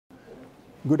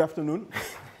Good afternoon,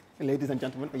 ladies and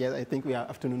gentlemen. Yes, I think we are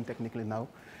afternoon technically now.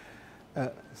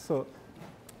 So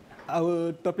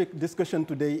our topic discussion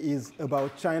today is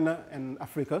about China and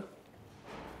Africa.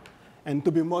 And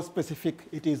to be more specific,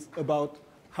 it is about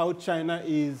how China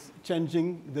is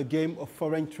changing the game of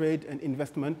foreign trade and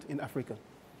investment in Africa.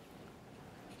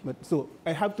 So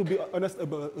I have to be honest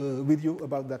with you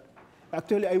about that.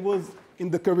 Actually, I was in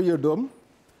the Career Dome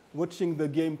watching the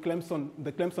game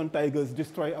the Clemson Tigers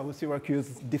destroy our Syracuse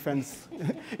defense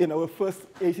in our first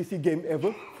ACC game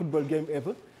ever, football game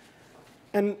ever.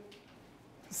 And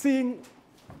seeing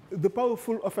the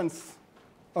powerful offense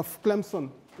of Clemson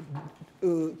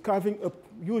carving up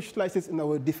huge slices in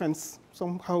our defense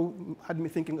somehow had me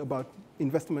thinking about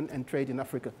investment and trade in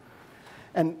Africa.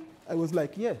 And I was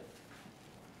like, yeah,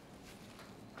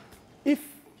 if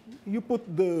you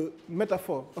put the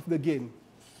metaphor of the game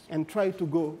and try to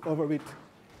go over it,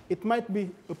 it might be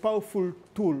a powerful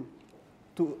tool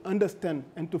to understand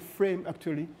and to frame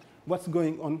actually what's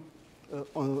going on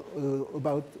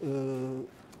about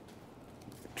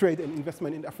trade and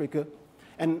investment in Africa,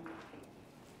 and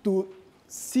to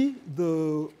see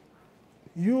the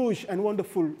huge and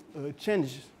wonderful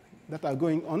change that are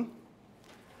going on,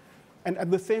 and at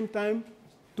the same time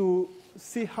to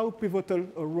see how pivotal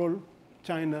a role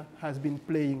China has been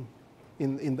playing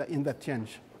in that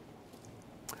change.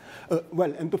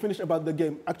 Well, and to finish about the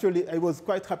game, actually I was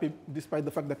quite happy despite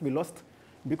the fact that we lost,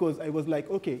 because I was like,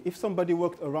 okay, if somebody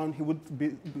walked around, he would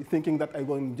be thinking that I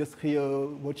was just here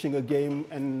watching a game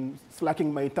and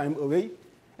slacking my time away.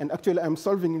 And actually I'm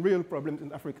solving real problems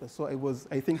in Africa, so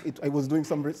I think I was doing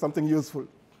something useful.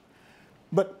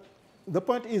 But the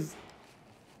point is,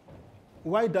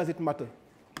 why does it matter?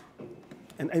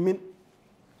 And I mean,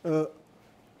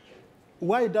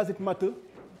 why does it matter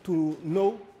to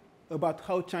know about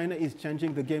how China is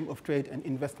changing the game of trade and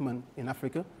investment in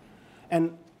Africa?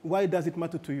 And why does it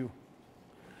matter to you?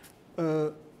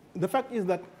 The fact is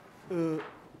that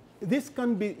this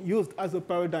can be used as a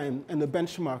paradigm and a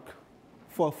benchmark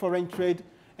for foreign trade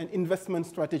and investment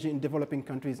strategy in developing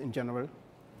countries in general,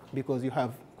 because you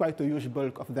have quite a huge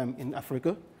bulk of them in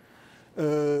Africa.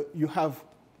 You have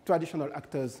traditional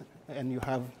actors and you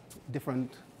have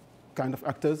different kind of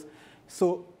actors.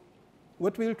 So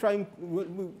what we will try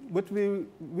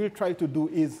to do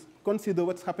is consider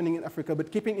what's happening in Africa,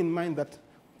 but keeping in mind that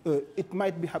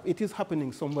it is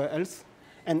happening somewhere else,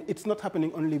 and it's not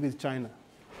happening only with China.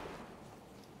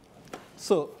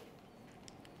 So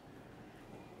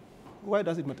why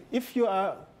does it matter? If you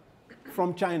are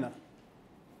from China,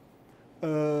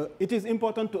 it is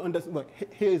important to understand. Well,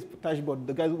 here is Tajbot,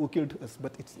 the guy who killed us,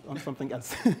 but it's on something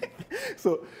else.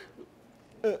 So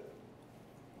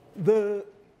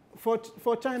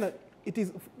for China, it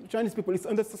is Chinese people. It's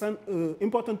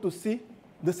important to see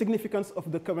the significance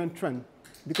of the current trend,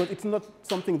 because it's not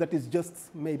something that is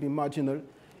just maybe marginal.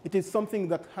 It is something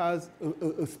that has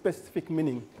a specific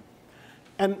meaning.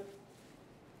 And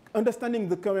understanding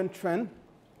the current trend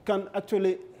can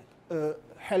actually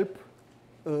help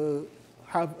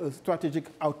have a strategic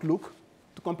outlook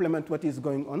to complement what is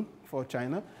going on for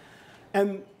China.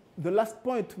 And the last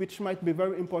point, which might be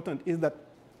very important, is that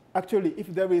actually if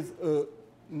there is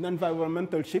an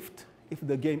environmental shift, if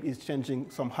the game is changing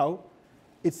somehow,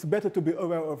 it's better to be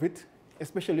aware of it,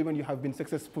 especially when you have been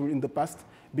successful in the past,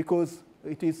 because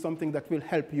it is something that will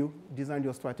help you design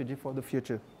your strategy for the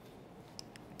future.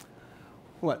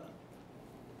 Well,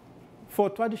 for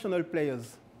traditional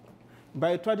players,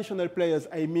 by traditional players,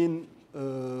 I mean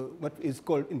what is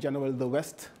called in general the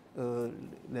West,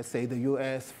 let's say the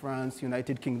US, France,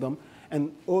 United Kingdom,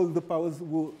 and all the powers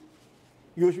who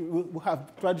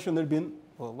have traditionally been,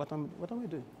 oh, what am I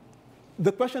doing?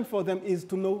 The question for them is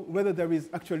to know whether there is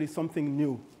actually something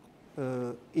new.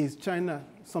 Is China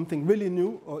something really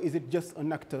new, or is it just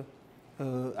an actor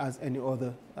as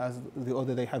the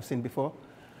other they have seen before?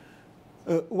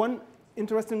 One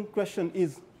interesting question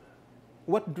is,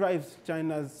 what drives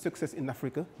China's success in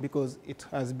Africa? Because it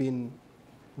has been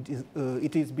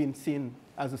seen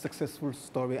as a successful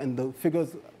story, and the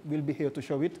figures will be here to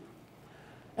show it.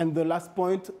 And the last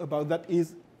point about that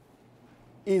is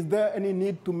there any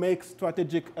need to make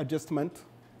strategic adjustment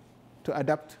to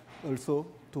adapt also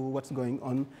to what's going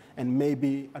on and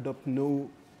maybe adopt new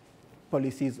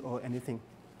policies or anything?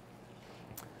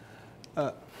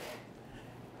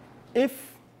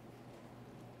 If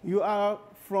you are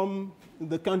from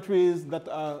the countries that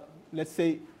are, let's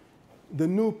say, the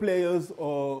new players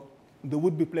or the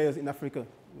would-be players in Africa,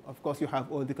 of course you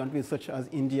have all the countries such as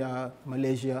India,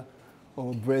 Malaysia,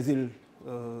 or Brazil,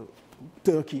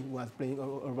 Turkey was playing a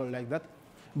role like that.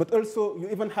 But also you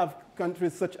even have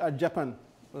countries such as Japan,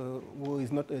 who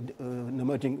is not an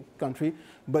emerging country,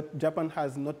 but Japan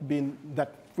has not been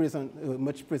that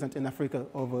much present in Africa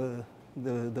over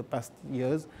the past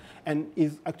years, and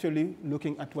is actually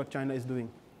looking at what China is doing.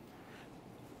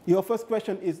 Your first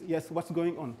question is, yes, what's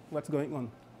going on? What's going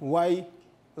on? Why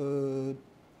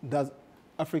does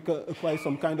Africa acquire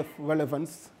some kind of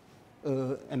relevance,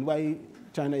 and why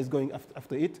China is going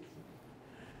after it?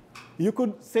 You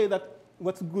could say that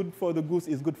what's good for the goose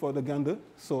is good for the gander.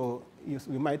 So you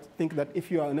might think that if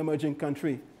you are an emerging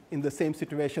country in the same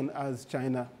situation as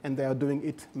China and they are doing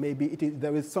it, maybe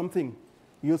there is something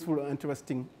useful or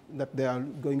interesting that they are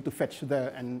going to fetch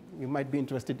there, and you might be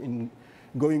interested in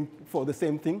going for the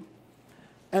same thing.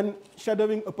 And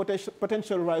shadowing a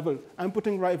potential rival. I'm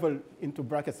putting rival into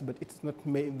brackets, but it's not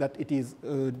made that it is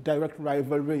a direct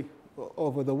rivalry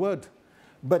over the word.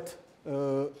 But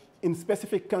in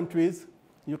specific countries,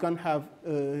 you can have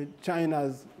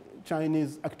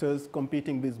Chinese actors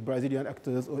competing with Brazilian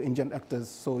actors or Indian actors,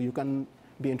 so you can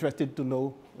be interested to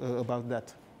know about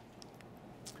that.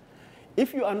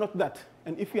 If you are not that,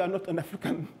 and if you are not an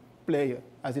African player,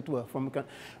 as it were,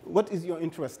 what is your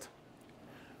interest?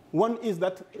 One is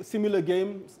that similar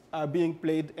games are being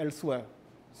played elsewhere.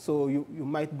 So you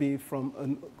might be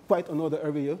from quite another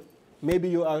area. Maybe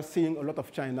you are seeing a lot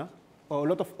of China, or a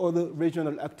lot of other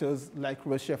regional actors like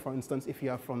Russia, for instance, if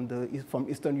you are from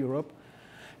Eastern Europe.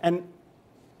 And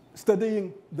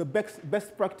studying the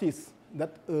best practice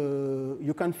that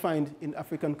you can find in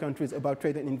African countries about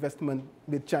trade and investment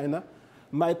with China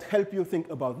might help you think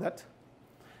about that.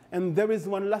 And there is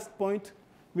one last point,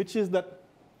 which is that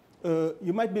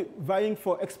you might be vying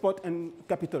for export and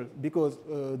capital, because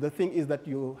the thing is that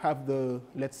you have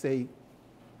let's say,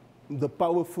 the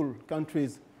powerful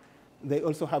countries. They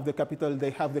also have the capital, they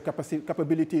have the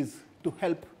capabilities to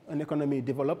help an economy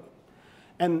develop.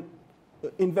 And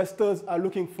investors are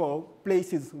looking for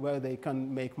places where they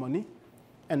can make money.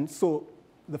 And so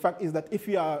the fact is that if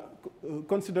you are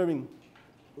considering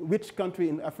which country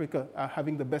in Africa are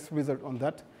having the best result on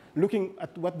that, looking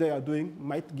at what they are doing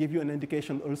might give you an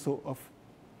indication also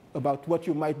about what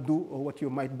you might do or what you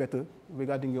might better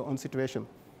regarding your own situation.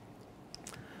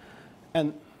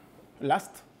 And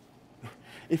last,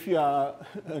 if you are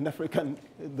an African,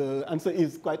 the answer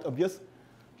is quite obvious.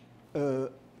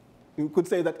 You could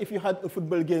say that if you had a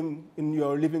football game in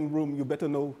your living room, you better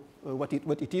know what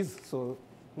it is. So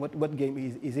what game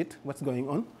is it? What's going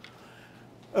on?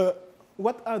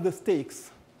 What are the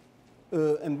stakes?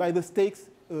 And by the stakes,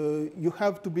 you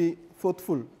have to be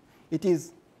thoughtful. It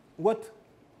is what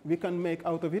we can make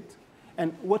out of it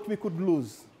and what we could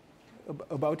lose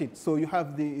about it. So you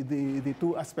have the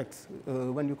two aspects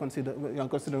when you are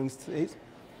considering stakes.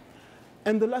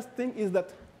 And the last thing is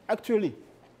that actually,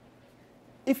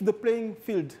 if the playing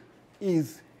field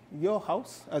is your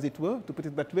house, as it were, to put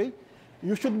it that way,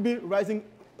 you should be rising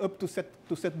up to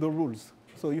set the rules.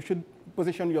 So you should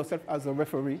position yourself as a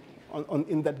referee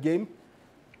in that game,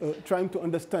 trying to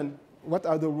understand what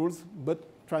are the rules, but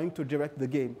trying to direct the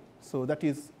game. So that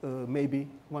is maybe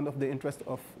one of the interests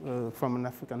from an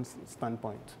African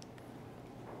standpoint.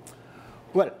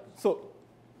 Well, so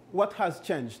what has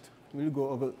changed? We'll go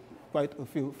over quite a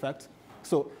few facts.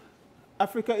 So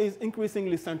Africa is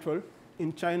increasingly central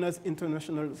in China's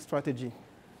international strategy.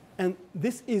 And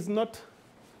this is not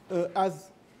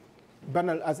as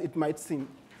banal as it might seem,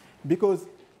 because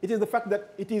it is the fact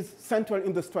that it is central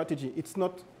in the strategy. It's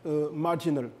not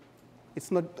marginal.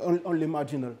 It's not only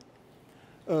marginal.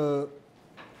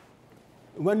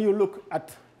 When you look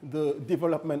at the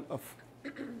development of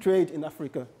trade in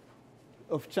Africa,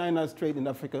 of China's trade in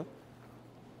Africa,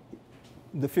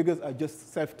 the figures are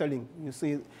just self-telling. You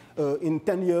see, in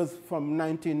 10 years from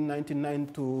 1999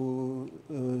 to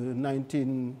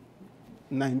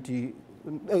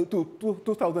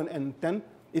 2010,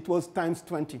 it was times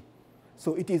 20.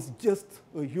 So it is just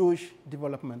a huge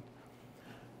development.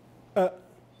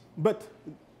 But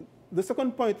the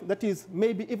second point that is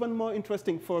maybe even more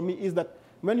interesting for me is that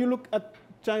when you look at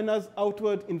China's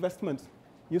outward investments,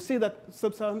 you see that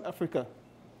sub-Saharan Africa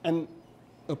and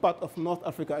a part of North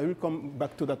Africa, I will come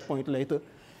back to that point later,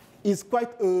 is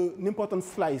quite an important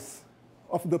slice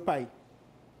of the pie.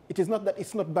 It is not that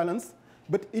it's not balanced,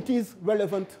 but it is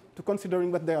relevant to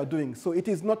considering what they are doing. So it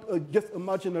is not just a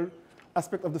marginal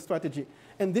aspect of the strategy.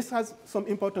 And this has some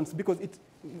importance because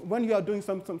when you are doing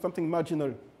something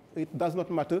marginal, it does not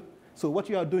matter. So what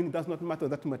you are doing does not matter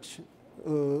that much.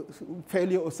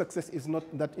 Failure or success is not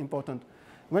that important.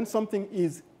 When something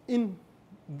is in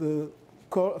the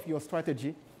core of your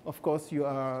strategy, of course, you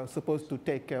are supposed to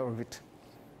take care of it.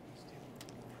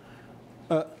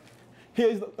 Here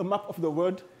is a map of the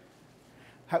world.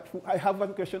 I have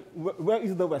one question. Where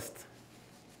is the West?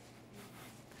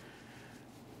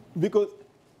 Because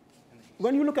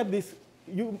when you look at this,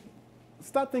 you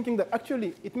start thinking that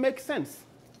actually it makes sense.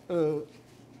 There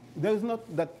is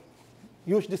not that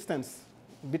huge distance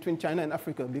between China and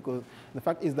Africa, because the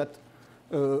fact is that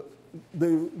the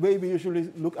way we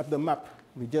usually look at the map,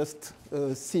 we just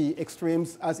see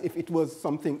extremes as if it was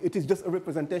something. It is just a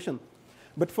representation.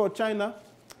 But for China,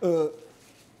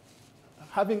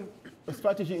 having a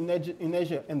strategy in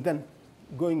Asia and then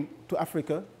going to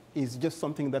Africa is just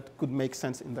something that could make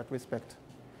sense in that respect.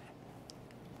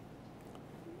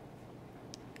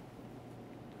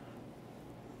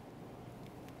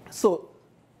 So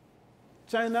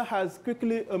China has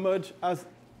quickly emerged as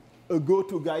a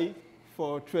go-to guy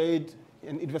for trade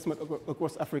and investment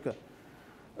across Africa.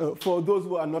 For those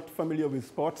who are not familiar with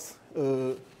sports,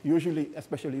 usually,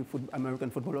 especially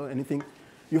American football or anything,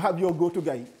 you have your go-to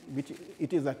guy, which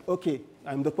it is like, okay,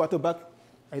 I'm the quarterback,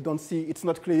 I don't see, it's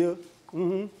not clear,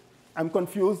 I'm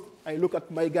confused, I look at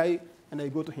my guy and I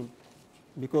go to him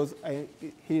because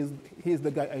he is the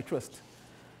guy I trust.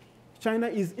 China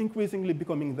is increasingly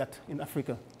becoming that in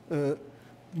Africa.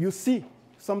 You see,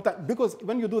 sometimes, because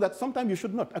when you do that, sometimes you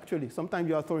should not actually. Sometimes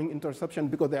you are throwing interception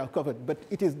because they are covered, but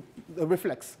it is a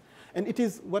reflex. And it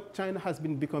is what China has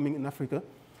been becoming in Africa.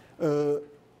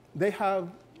 They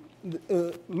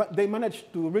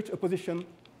managed to reach a position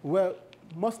where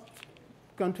most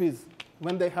countries,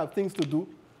 when they have things to do,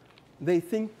 they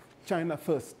think China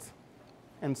first.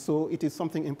 And so it is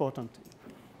something important.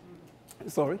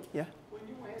 Sorry, yeah? When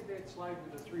you had that slide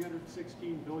with the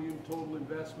 316 billion total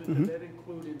investment, did that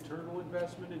include internal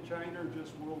investment in China or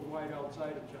just worldwide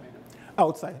outside of China?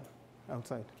 Outside.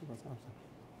 Outside. It was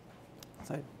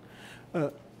outside.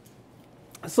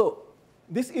 Outside. So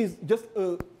this is just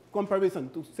a comparison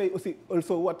to say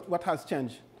also what has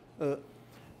changed. The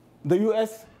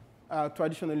US are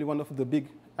traditionally one of the big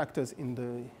actors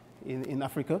in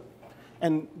Africa.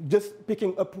 And just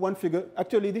picking up one figure,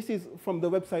 actually this is from the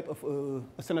website of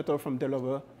a senator from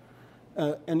Delaware.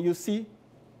 And you see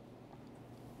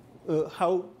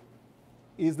how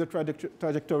is the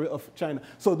trajectory of China.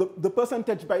 So the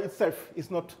percentage by itself is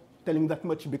not telling that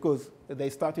much because they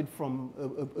started from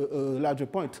a larger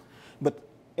point. But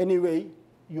anyway,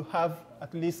 you have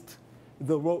at least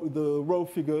the raw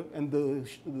figure and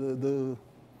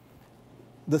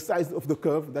the size of the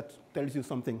curve that tells you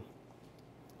something.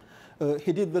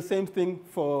 He did the same thing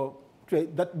for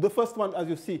trade. The first one, as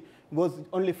you see, was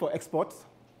only for exports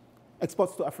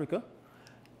to Africa.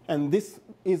 And this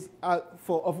is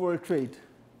for overall trade.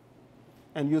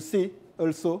 And you see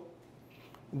also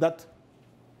that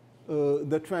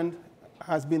the trend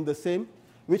has been the same,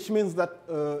 which means that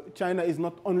China is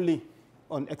not only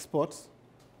on exports,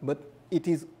 but it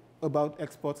is about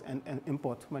exports and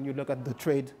import when you look at the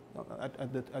trade,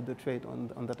 at the trade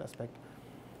on that aspect.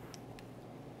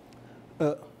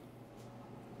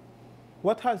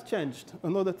 What has changed,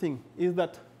 another thing, is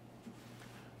that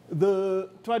the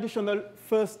traditional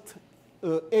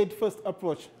aid first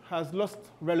approach has lost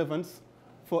relevance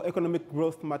for economic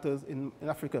growth matters in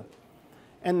Africa.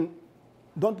 And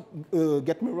don't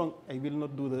get me wrong, I will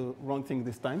not do the wrong thing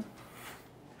this time.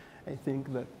 I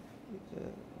think that,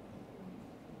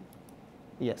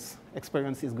 yes,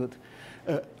 experience is good.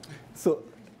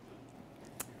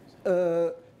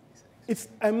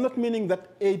 I'm not meaning that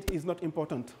aid is not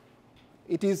important.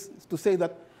 It is to say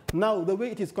that now the way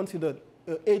it is considered,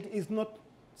 aid is not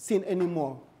seen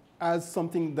anymore as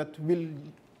something that will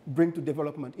bring to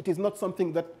development. It is not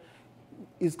something that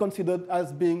is considered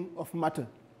as being of matter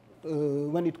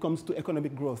when it comes to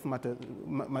economic growth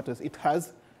matters. It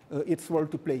has its role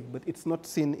to play, but it's not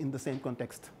seen in the same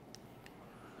context.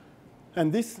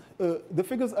 And this, the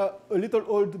figures are a little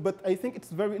old, but I think it's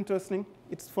very interesting.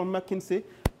 It's from McKinsey,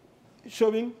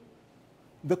 showing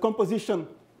the composition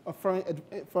of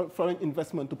foreign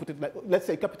investment, to put it like, let's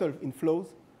say capital inflows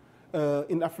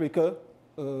in Africa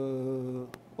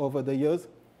over the years.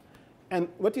 And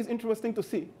what is interesting to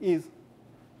see is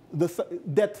the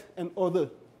debt and other,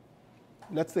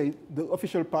 let's say the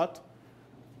official part,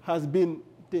 has been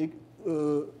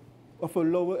of a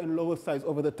lower and lower size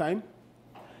over the time.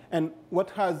 And what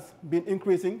has been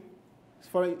increasing is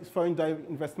foreign direct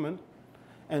investment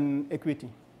and equity.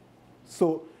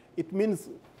 So it means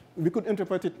we could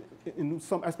interpret it in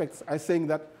some aspects as saying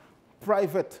that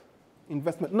private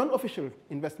investment, non-official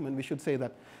investment, we should say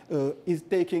that, is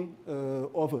taking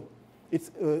over.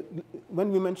 It's,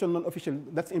 when we mention non-official,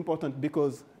 that's important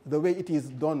because the way it is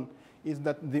done is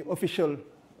that the official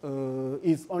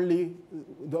is only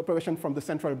the operation from the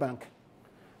central bank.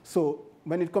 So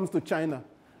when it comes to China,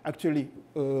 actually,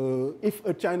 if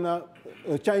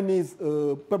a Chinese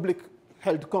public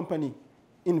held company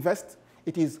invests,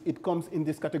 it comes in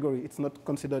this category. It's not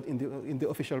considered in the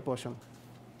official portion.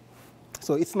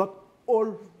 So it's not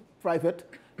all private,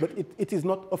 but it is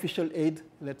not official aid,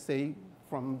 let's say,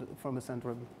 from a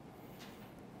central.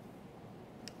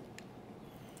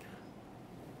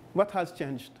 What has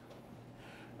changed?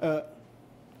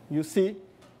 You see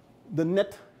the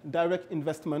net direct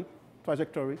investment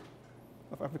trajectory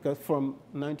of Africa from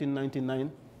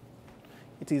 1999.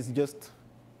 It is just,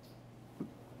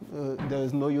 there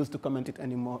is no use to comment it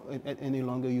any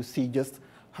longer. You see just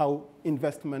how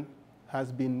investment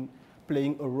has been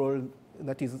playing a role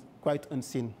that is quite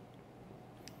unseen.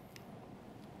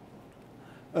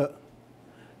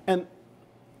 And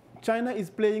China is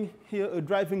playing here a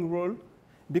driving role,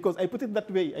 because I put it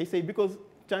that way. I say because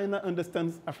China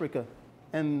understands Africa,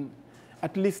 and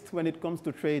at least when it comes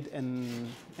to trade and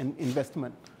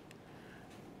investment.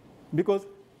 Because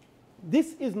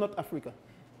this is not Africa.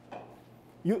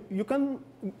 You can,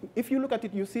 if you look at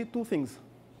it, you see two things.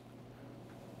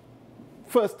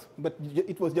 First, but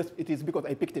it is because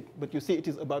I picked it, but you see it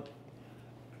is about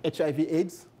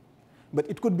HIV/AIDS, but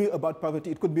it could be about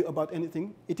poverty, it could be about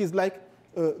anything. It is like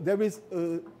there is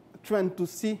a trend to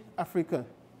see Africa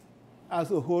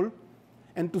as a whole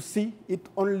and to see it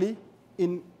only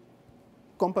in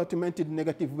compartmented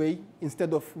negative way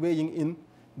instead of weighing in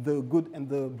the good and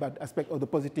the bad aspect, or the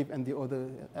positive and the other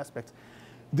aspects.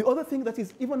 The other thing that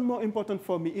is even more important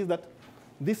for me is that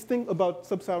this thing about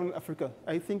sub-Saharan Africa,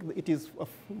 I think it is of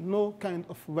no kind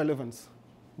of relevance,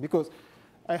 because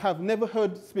I have never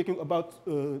heard speaking about,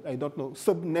 I don't know,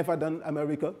 sub-Nevadan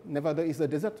America. Nevada is a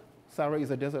desert, Sahara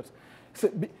is a desert. So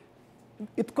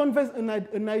it conveys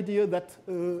an idea that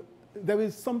there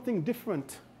is something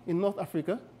different in North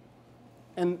Africa,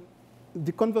 and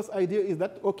the converse idea is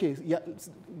that, okay, yeah,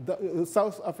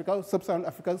 South Africa, sub-Saharan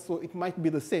Africa, so it might be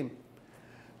the same.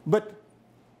 But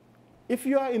if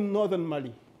you are in northern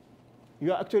Mali,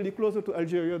 you are actually closer to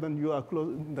Algeria than you are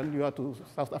to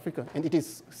South Africa, and it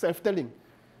is self-telling.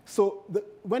 So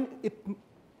when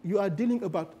you are dealing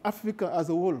about Africa as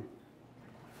a whole,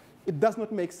 it does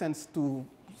not make sense to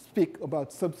speak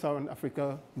about sub-Saharan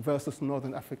Africa versus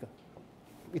northern Africa.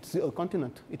 It's a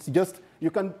continent. It's just, you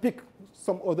can pick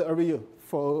some other area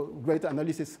for greater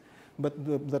analysis, but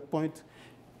that point,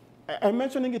 I'm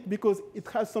mentioning it because it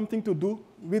has something to do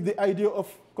with the idea of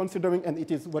considering, and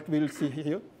it is what we'll see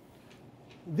here.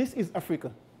 This is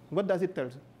Africa. What does it tell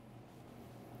you?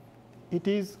 It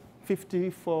is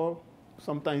 54,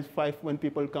 sometimes 5 when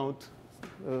people count.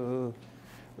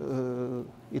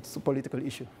 It's a political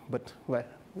issue, but well,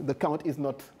 the count is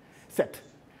not set.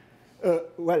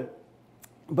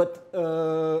 But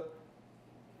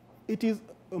it is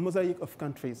a mosaic of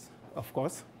countries, of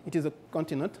course. It is a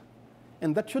continent,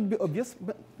 and that should be obvious,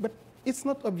 but it's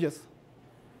not obvious.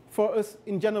 For us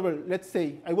in general, let's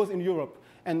say I was in Europe,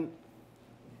 and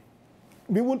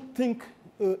we would think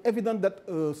evident that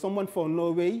someone from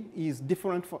Norway is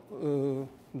different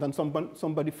than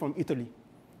somebody from Italy.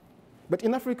 But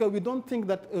in Africa, we don't think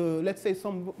that, let's say,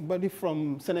 somebody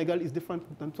from Senegal is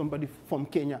different than somebody from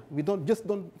Kenya. We just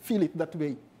don't feel it that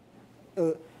way.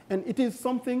 And it is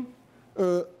something,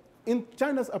 in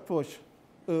China's approach,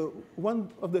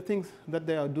 one of the things that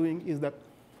they are doing is that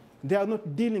they are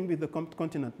not dealing with the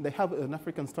continent. They have an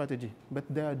African strategy, but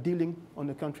they are dealing on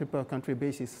a country-per-country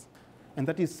basis. And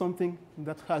that is something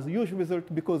that has huge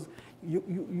result, because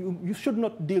you should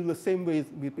not deal the same way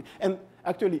with. And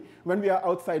actually, when we are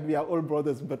outside, we are all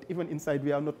brothers, but even inside,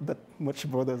 we are not that much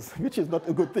brothers, which is not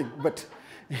a good thing. But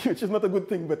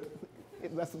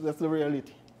that's the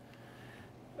reality.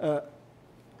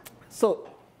 So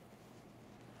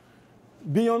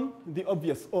beyond the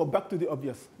obvious, or back to the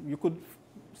obvious, you could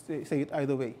say it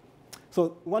either way.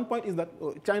 So one point is that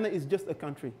China is just a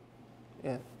country,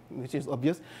 which is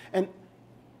obvious. And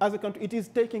as a country, it is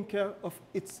taking care of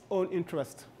its own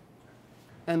interest.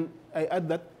 And I add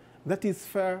that that is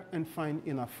fair and fine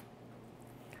enough.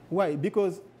 Why?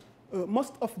 Because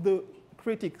most of the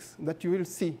critics that you will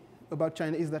see about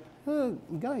China is that,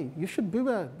 guy, you should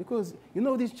beware, because you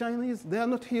know these Chinese, they are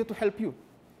not here to help you.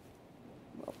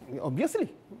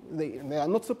 Obviously, they are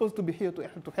not supposed to be here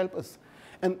to help us.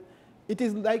 And it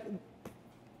is like,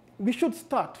 we should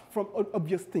start from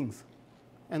obvious things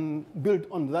and build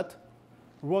on that,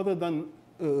 rather than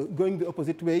going the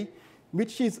opposite way,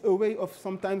 which is a way of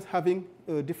sometimes having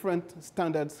different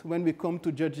standards when we come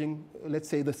to judging, let's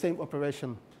say, the same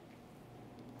operation.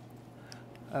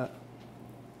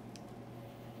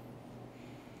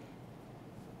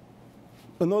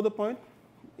 Another point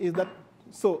is that,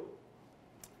 so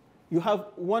you have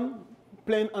one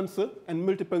plain answer and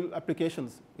multiple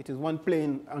applications. It is one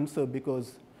plain answer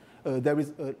because there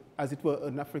is, as it were,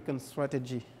 an African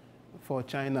strategy for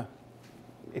China.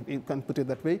 You can put it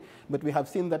that way. But we have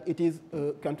seen that it is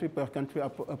a country-per-country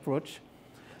approach.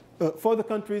 For the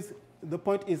countries, the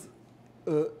point is,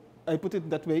 I put it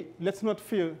that way, let's not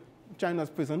fear China's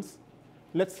presence.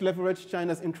 Let's leverage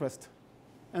China's interest.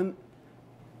 And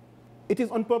it is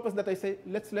on purpose that I say,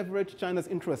 let's leverage China's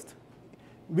interest.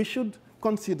 We should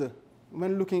consider,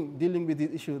 when dealing with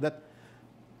this issue, that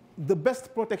the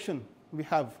best protection we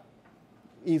have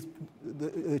is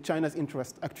China's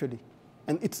interest, actually.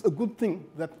 And it's a good thing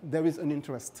that there is an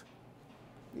interest.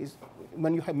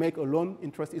 When you make a loan,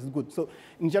 interest is good. So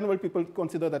in general, people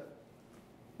consider that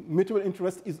mutual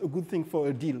interest is a good thing for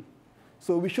a deal.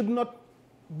 So we should not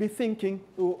be thinking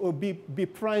or be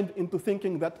primed into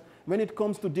thinking that when it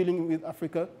comes to dealing with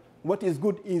Africa, what is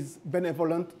good is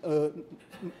benevolent,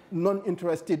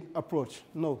 non-interested approach.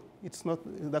 No, it's not.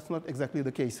 That's not exactly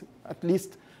the case, at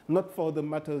least not for the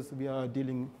matters we are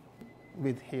dealing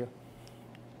with here.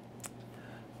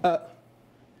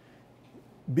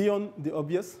 Beyond the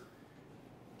obvious,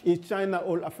 is China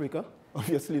all Africa?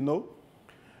 Obviously, no.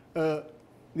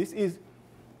 This is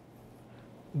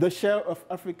the share of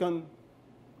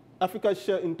Africa's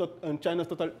share in China's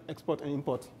total export and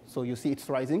import. So you see it's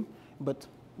rising, but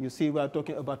you see we are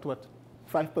talking about what?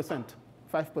 5%.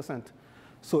 5%.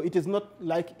 So it is not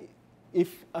like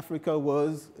if Africa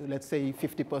was, let's say,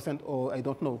 50% or I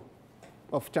don't know,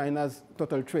 of China's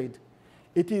total trade.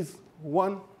 It is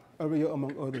one area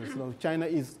among others. So China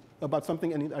is about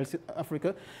something in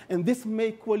Africa. And this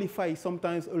may qualify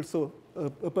sometimes also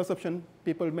a perception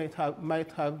people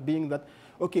might have being that,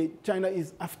 okay, China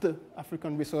is after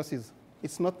African resources.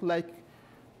 It's not like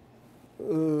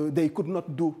they could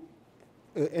not do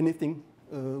anything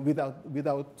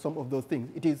without some of those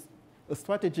things. It is a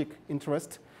strategic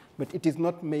interest, but it is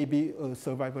not maybe a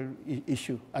survival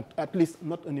issue, at least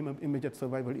not an immediate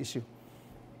survival issue.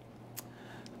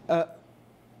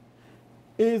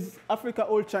 Is Africa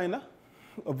all China?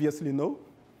 Obviously, no.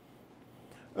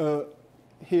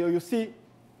 Here you see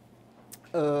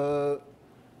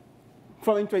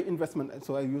foreign trade investment.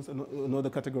 So I use another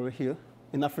category here.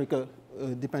 In Africa,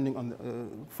 depending on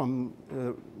from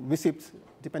receipts,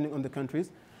 depending on the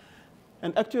countries.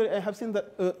 And actually, I have seen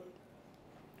that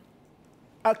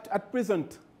at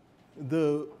present,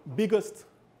 the biggest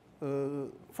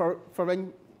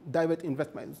foreign direct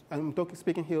investments, I'm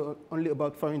speaking here only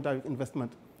about foreign direct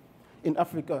investment. In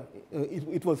Africa,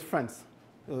 it was France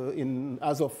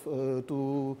as of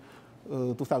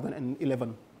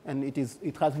 2011. And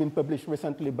it has been published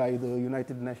recently by the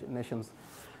United Nations.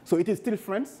 So it is still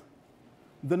France.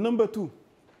 The number 2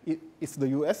 is the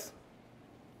US.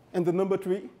 And the number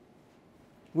 3,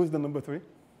 who's the number 3?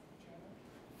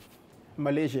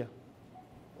 Malaysia.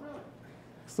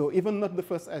 So even not the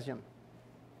first Asian.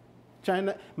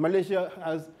 Malaysia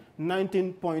has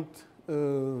 19 point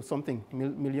something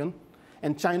million.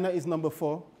 And China is number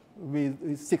 4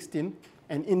 with 16.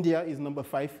 And India is number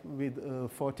 5 with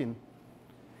 14.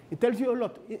 It tells you a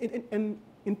lot. And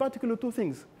in particular, 2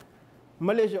 things.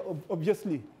 Malaysia,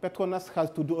 obviously, Petronas has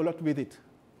to do a lot with it.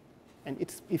 And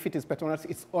if it is Petronas,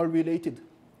 it's all related.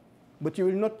 But you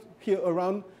will not hear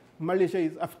around Malaysia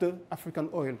is after African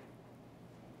oil.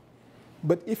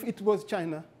 But if it was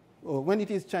China, or when it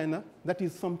is China, that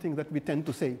is something that we tend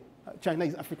to say. China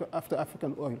is after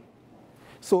African oil.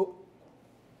 So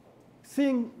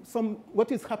seeing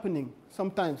what is happening,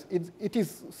 sometimes it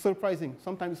is surprising.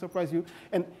 Sometimes it surprises you.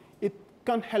 And it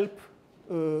can help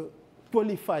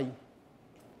qualify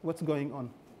what's going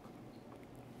on.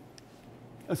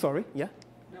 Sorry, yeah?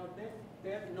 Now,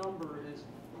 that number is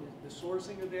the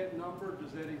sourcing of that number,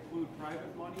 does that include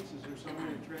private monies? Is there some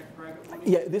way to track private money?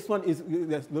 Yeah, this one is,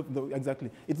 yes,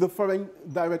 exactly. It's the foreign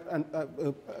direct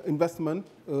investment,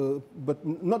 but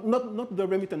not the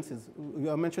remittances. We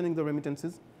are mentioning the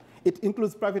remittances. It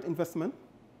includes private investment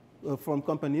from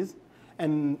companies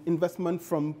and investment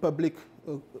from public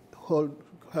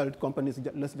held companies,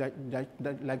 less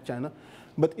like China.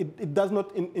 But it does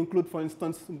not include, for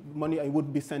instance, money I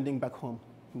would be sending back home,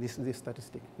 this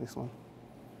statistic, this one.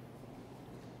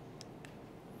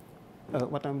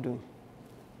 What I'm doing.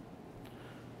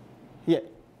 Yeah.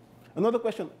 Another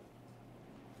question.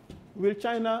 Will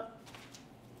China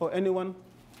or anyone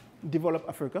develop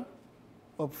Africa?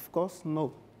 Of course,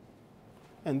 no.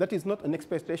 And that is not an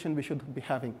expectation we should be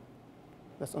having.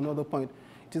 That's another point.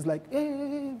 It is like,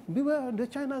 hey, beware, the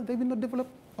China, they will not develop.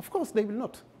 Of course, they will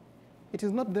not. It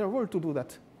is not their role to do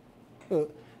that.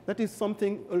 That is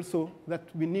something also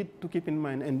that we need to keep in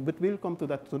mind, but we'll come to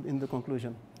that in the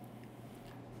conclusion.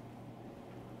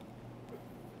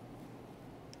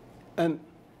 And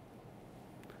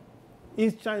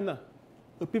is China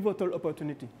a pivotal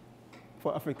opportunity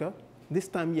for Africa? This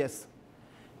time, yes.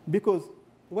 Because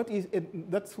what is it,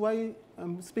 that's why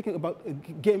I'm speaking about a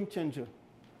game changer.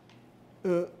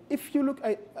 If you look,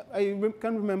 I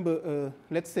can remember,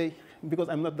 let's say, because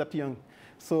I'm not that young.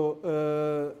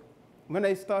 So when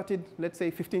I started, let's say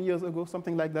 15 years ago,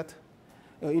 something like that,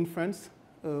 in France,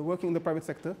 working in the private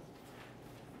sector,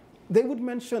 they would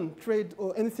mention trade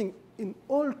or anything in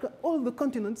all the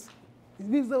continents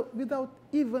without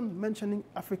even mentioning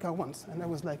Africa once. And I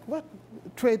was like, what?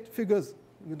 Trade figures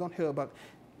you don't hear about.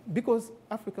 Because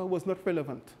Africa was not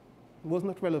relevant.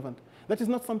 That is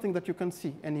not something that you can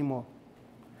see anymore.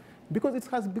 Because it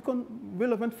has become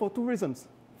relevant for two reasons.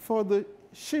 For the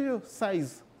sheer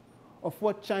size of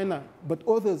what China, but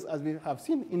others, as we have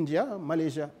seen, India,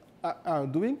 Malaysia, are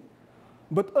doing,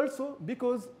 but also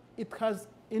because it has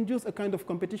induced a kind of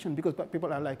competition, because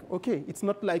people are like, okay, it's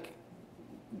not like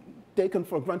taken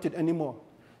for granted anymore.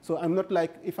 So I'm not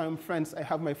like, if I'm France, I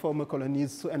have my former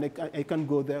colonies, so, and I can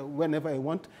go there whenever I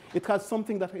want. It has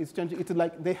something that is changing. It's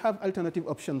like they have alternative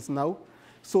options now.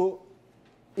 So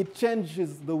it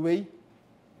changes the way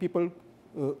people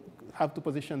have to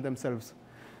position themselves.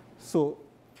 So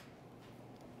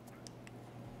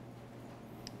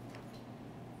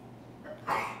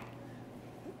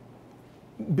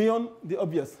beyond the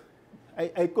obvious,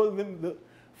 I call them the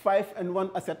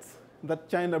 5-and-1 assets that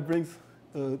China brings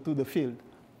to the field.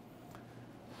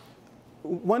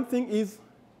 One thing is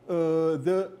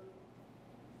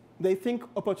they think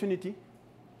opportunity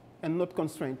and not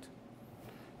constraint.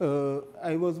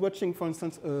 I was watching, for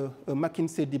instance, a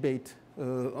McKinsey debate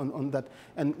on that,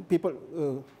 and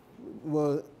people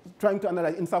were trying to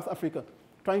analyze, in South Africa,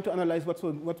 trying to analyze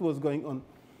what was going on.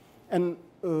 And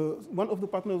one of the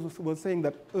partners was saying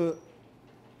that,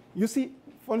 you see,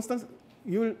 for instance,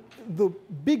 the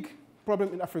big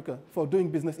problem in Africa for doing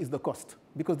business is the cost,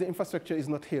 because the infrastructure is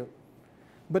not here.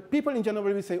 But people in general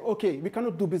will say, okay, we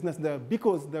cannot do business there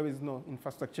because there is no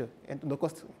infrastructure and the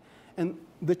cost. And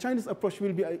the Chinese approach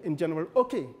will be, in general,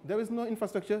 okay, there is no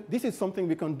infrastructure, this is something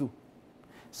we can do.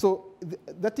 So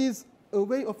that is a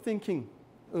way of thinking.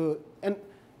 And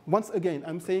once again,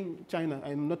 I'm saying China,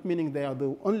 I'm not meaning they are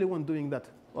the only one doing that,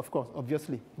 of course,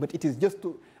 obviously. But it is just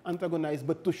to antagonize,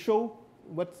 but to show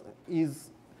what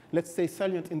is, let's say,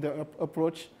 salient in their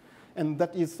approach, and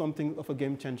that is something of a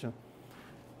game changer.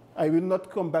 I will not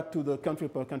come back to the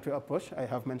country-per-country approach. I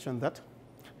have mentioned that.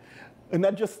 And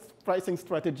not just pricing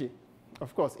strategy.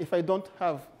 Of course, if I don't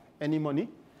have any money,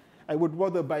 I would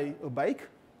rather buy a bike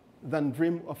than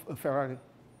dream of a Ferrari.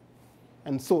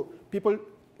 And so people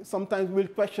sometimes will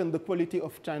question the quality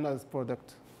of China's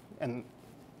product. And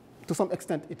to some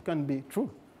extent, it can be true.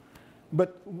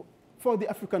 But for the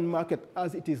African market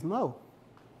as it is now,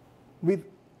 with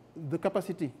the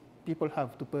capacity people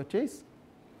have to purchase,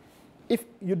 if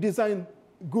you design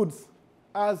goods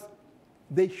as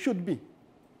they should be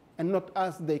and not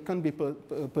as they can be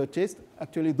purchased,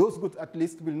 actually those goods at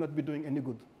least will not be doing any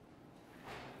good.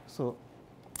 So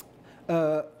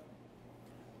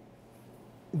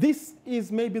this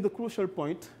is maybe the crucial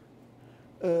point.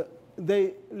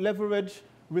 They leverage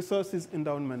resources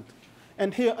endowment.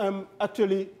 And here I'm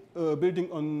actually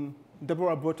building on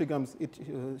Deborah Brotigham's.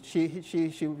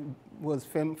 She was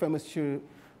famous. She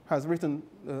has written,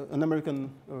 an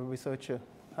American researcher,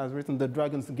 has written The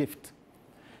Dragon's Gift,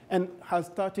 and has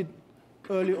started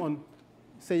early on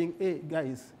saying, hey,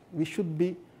 guys, we should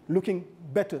be looking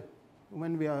better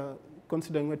when we are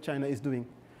considering what China is doing.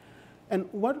 And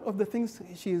one of the things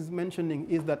she is mentioning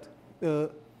is that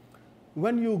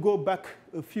when you go back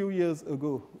a few years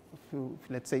ago,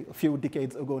 let's say a few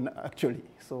decades ago, actually,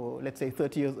 so let's say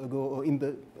 30 years ago, or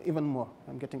even more,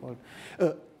 I'm getting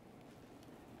old,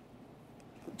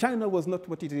 China was not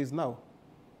what it is now.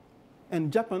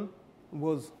 And Japan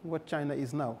was what China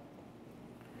is now.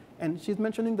 And she's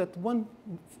mentioning that one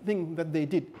thing that they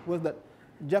did was that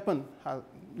Japan had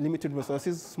limited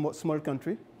resources, small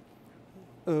country.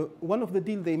 One of the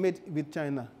deals they made with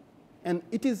China, and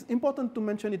it is important to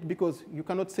mention it because you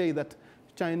cannot say that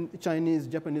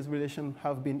Chinese-Japanese relations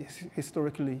have been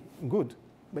historically good,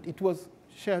 but it was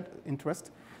shared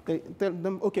interest. They tell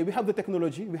them, okay, we have the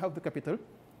technology, we have the capital,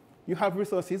 you have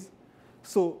resources,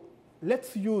 so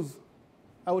let's use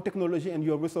our technology and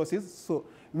your resources. So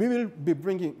we will be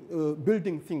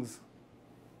building things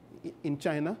in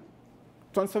China,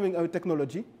 transferring our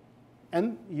technology,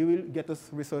 and you will get us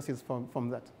resources from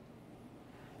that.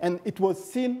 And it was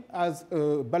seen as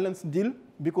a balanced deal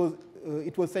because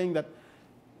it was saying that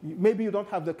maybe you don't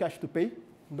have the cash to pay,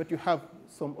 but you have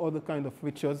some other kind of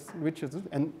riches,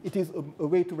 and it is a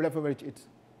way to leverage it.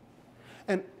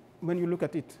 And when you look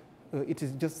at it, it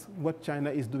is just what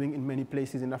China is doing in many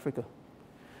places in Africa.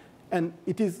 And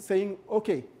it is saying,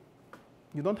 okay,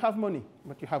 you don't have money,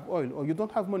 but you have oil, or you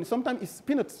don't have money. Sometimes it's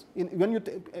peanuts.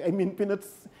 I mean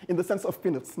peanuts in the sense of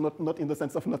peanuts, not in the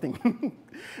sense of nothing.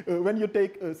 When you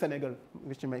take Senegal,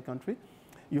 which is my country,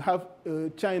 you have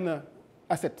China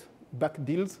asset-backed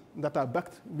deals that are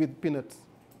backed with peanuts.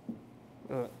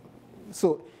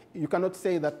 So you cannot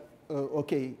say that,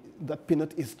 okay, that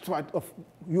peanut is of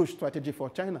huge strategy for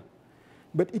China.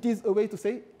 But it is a way to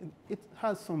say it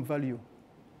has some value.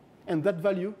 And that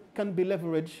value can be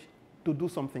leveraged to do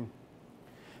something.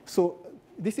 So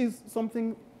this is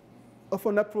something of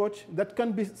an approach that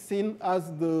can be seen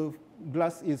as the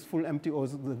glass is full empty, or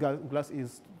the glass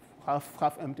is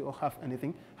half empty, or half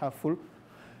anything, half full.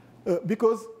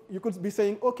 Because you could be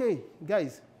saying, okay,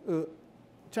 guys,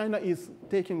 China is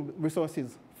taking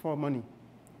resources for money.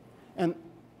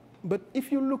 But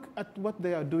if you look at what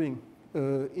they are doing,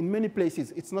 in many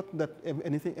places, it's not that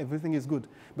everything is good.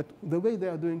 But the way they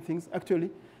are doing things,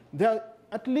 actually, they are,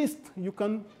 at least you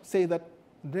can say that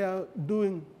they are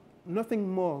doing nothing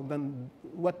more than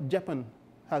what Japan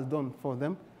has done for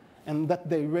them, and that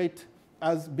they rate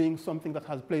as being something that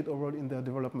has played a role in their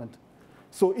development.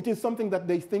 So it is something that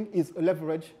they think is a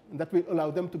leverage that will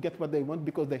allow them to get what they want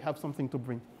because they have something to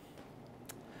bring.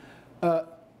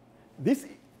 This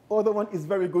other one is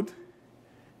very good.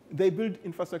 They build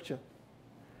infrastructure.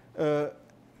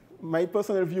 My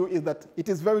personal view is that it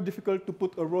is very difficult to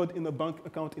put a road in a bank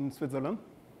account in Switzerland.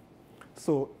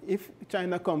 So if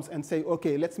China comes and say,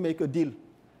 okay, let's make a deal,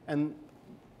 and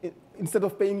instead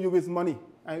of paying you with money,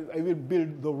 I will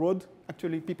build the road,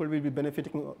 actually people will be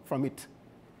benefiting from it.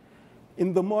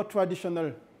 In the more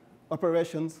traditional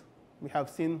operations, we have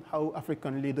seen how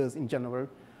African leaders in general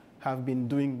have been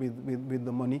doing with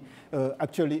the money.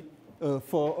 Actually,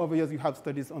 for over years, you have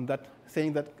studies on that,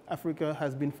 saying that Africa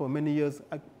has been for many years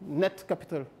a net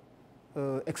capital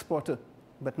exporter,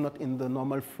 but not in the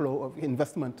normal flow of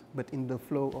investment, but in the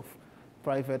flow of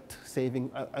private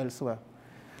saving elsewhere.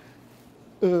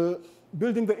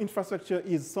 Building the infrastructure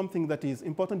is something that is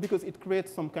important because it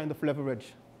creates some kind of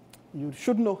leverage. You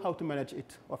should know how to manage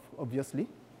it, obviously,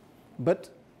 but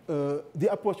the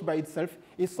approach by itself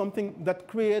is something that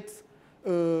creates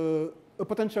a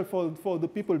potential for the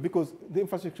people, because the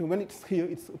infrastructure, when it's here,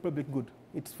 it's a public good.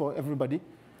 It's for everybody.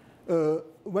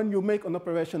 When you make an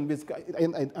operation with,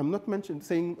 and I'm not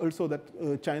saying also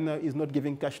that China is not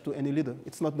giving cash to any leader.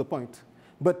 It's not the point.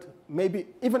 But maybe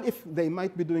even if they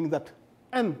might be doing that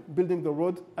and building the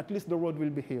road, at least the road will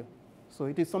be here. So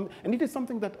it is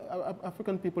something that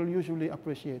African people usually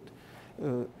appreciate.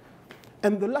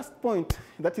 And the last point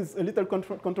that is a little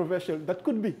controversial, that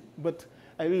could be, but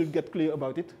I will get clear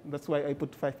about it. That's why I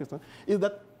put 5%, is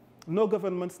that no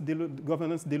governance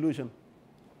delusion.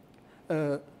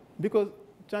 Because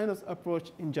China's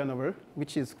approach in general,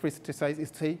 which is criticized,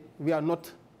 is to say we are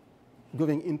not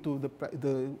going into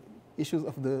the issues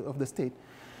of the state.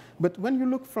 But when you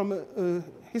look from a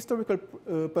historical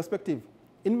perspective,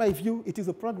 in my view, it is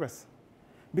a progress.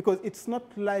 Because it's not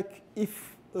like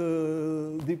if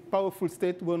the powerful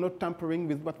state were not tampering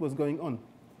with what was going on.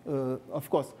 Of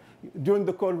course, during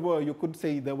the Cold War, you could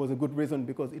say there was a good reason,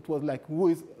 because it was like who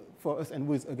is for us and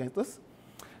who is against us.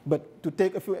 But to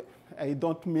take a few, I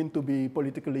don't mean to be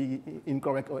politically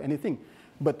incorrect or anything,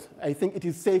 but I think it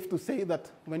is safe to say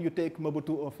that when you take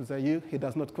Mobutu of Zaire, he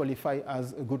does not qualify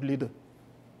as a good leader.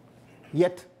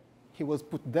 Yet, he was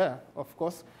put there, of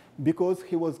course, because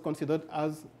he was considered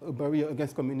as a barrier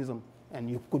against communism. And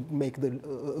you could make a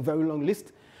very long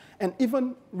list. And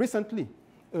even recently,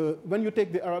 when you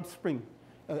take the Arab Spring,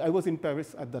 I was in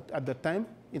Paris at that time.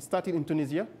 It started in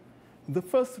Tunisia. The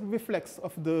first reflex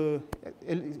of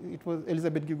it was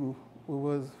Elisabeth Guigou, who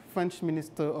was French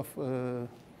Minister of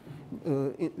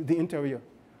the Interior.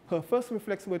 Her first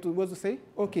reflex was to say,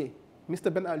 okay,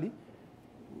 Mr. Ben Ali,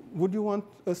 would you want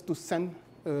us to send,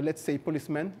 let's say,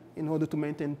 policemen in order to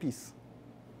maintain peace?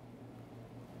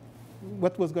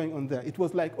 What was going on there? It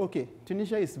was like, okay,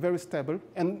 Tunisia is very stable.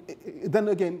 And then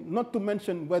again, not to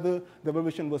mention whether the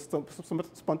revolution was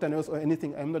spontaneous or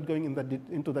anything. I'm not going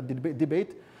into that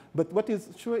debate. But what is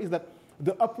sure is that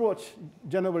the approach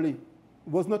generally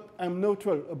was not, I'm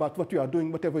neutral about what you are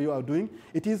doing, whatever you are doing.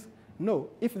 It is, no,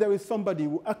 if there is somebody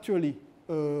who actually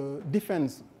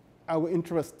defends our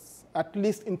interests, at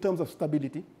least in terms of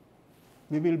stability,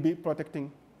 we will be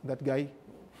protecting that guy.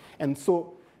 And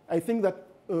so I think that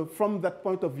from that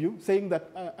point of view, saying that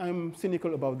I'm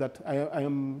cynical about that, I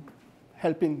am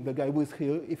helping the guy who is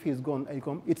here. If he's gone, I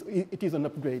come. It is an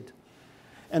upgrade.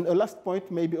 And a last point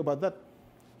maybe about that.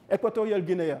 Equatorial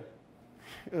Guinea.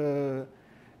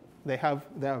 They are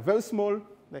very small.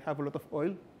 They have a lot of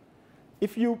oil.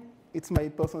 It's my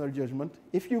personal judgment.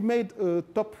 If you made a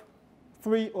top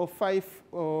 3 or 5,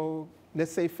 or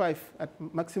let's say 5 at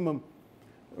maximum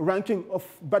ranking of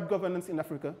bad governance in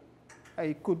Africa,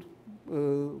 I could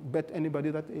bet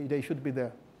anybody that they should be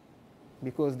there,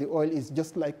 because the oil is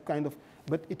just like kind of,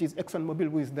 but it is ExxonMobil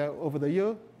who is there over the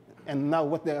year, and now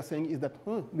what they are saying is that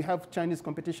we have Chinese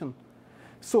competition.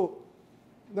 So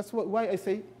that's why I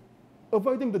say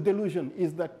avoiding the delusion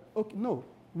is that, okay, no,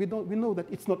 we know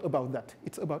that it's not about that.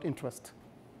 It's about interest.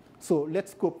 So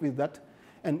let's cope with that.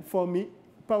 And for me,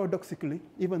 paradoxically,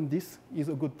 even this is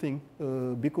a good thing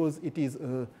because it is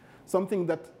something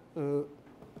that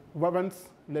warrants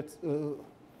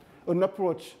an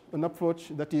approach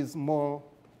that is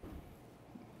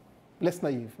less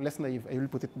naive. I will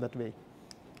put it that way.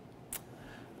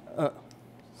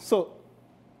 So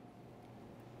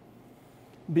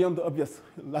beyond the obvious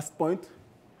last point,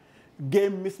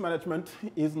 game mismanagement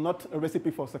is not a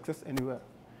recipe for success anywhere.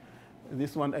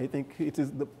 This one, I think, it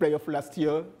is the play of last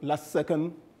year, last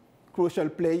second, crucial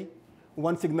play,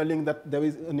 one signaling that there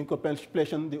is an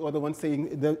incompletion, the other one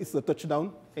saying there is a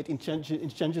touchdown. It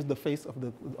changes the face of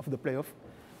the playoff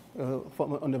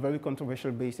on a very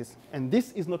controversial basis. And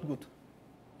this is not good.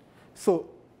 So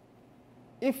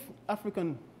if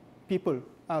African people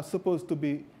are supposed to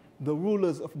be the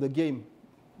rulers of the game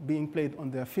being played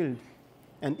on their field,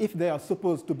 and if they are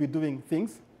supposed to be doing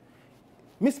things,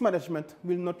 mismanagement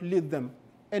will not lead them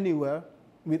anywhere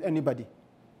with anybody.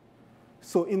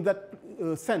 So in that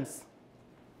sense,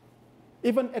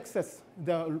 even excess,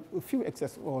 there are a few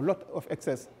excess or a lot of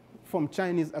excess from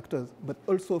Chinese actors, but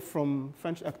also from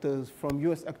French actors, from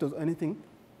US actors, anything.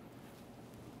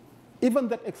 Even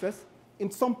that excess,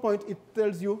 in some point, it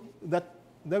tells you that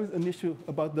there is an issue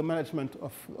about the management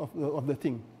of the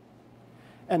thing.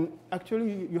 And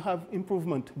actually, you have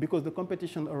improvement because the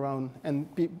competition around and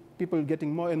people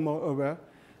getting more and more aware.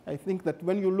 I think that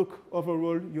when you look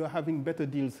overall, you are having better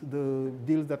deals. The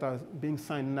deals that are being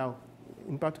signed now,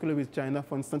 in particular with China,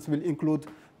 for instance, will include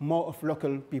more of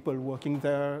local people working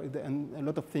there, and a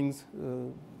lot of things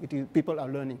people are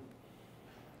learning.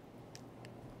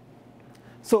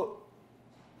 So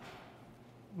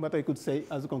what I could say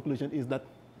as a conclusion is that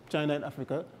China and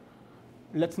Africa,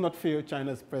 let's not fear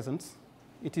China's presence.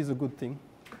 It is a good thing.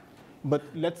 But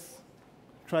let's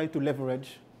try to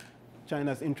leverage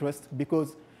China's interest,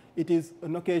 because it is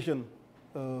an occasion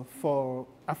for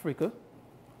Africa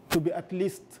to be at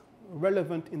least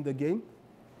relevant in the game.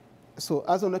 So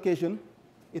as an occasion,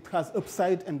 it has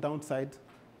upside and downside,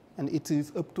 and it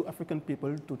is up to African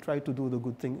people to try to do the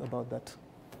good thing about that.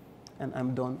 And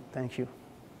I'm done. Thank you.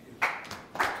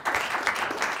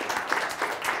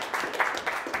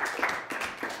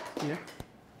 Yeah.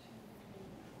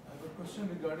 Question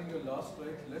regarding your last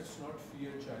slide, let's not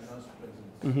fear China's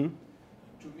presence. Mm-hmm.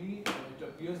 To me, it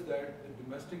appears that the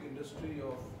domestic industry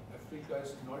of Africa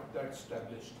is not that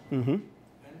established. Mm-hmm.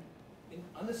 And in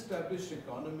unestablished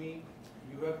economy,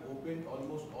 you have opened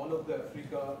almost all of the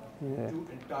Africa to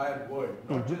entire world,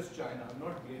 not just China. I'm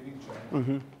not blaming China.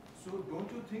 Mm-hmm. So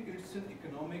don't you think it's an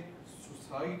economic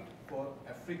suicide for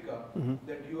Africa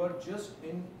that you are just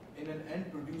in an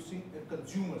end producing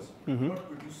consumers, not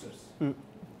producers?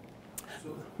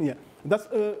 So yeah, that's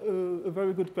a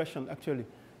very good question, actually,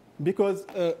 because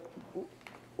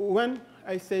when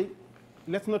I say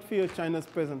let's not fear China's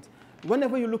presence,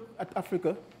 whenever you look at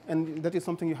Africa, and that is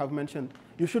something you have mentioned,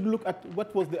 you should look at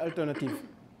what was the alternative,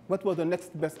 what was the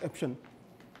next best option.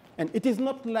 And it is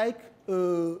not like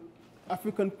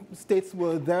African states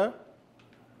were there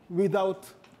without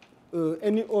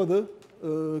any other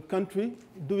country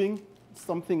doing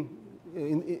something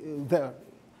there.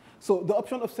 So the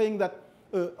option of saying that,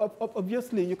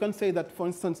 obviously, you can say that, for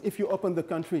instance, if you open the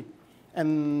country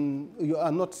and you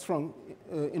are not strong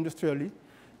industrially,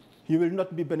 you will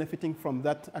not be benefiting from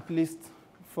that, at least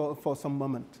for some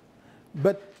moment.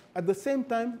 But at the same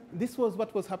time, this was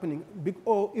what was happening,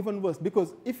 or even worse,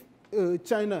 because if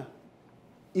China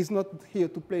is not here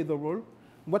to play the role,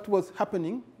 what was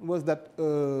happening was that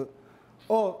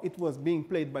or it was being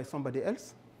played by somebody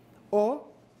else, or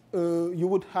you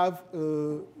would have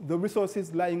the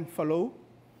resources lying fallow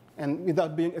and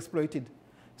without being exploited.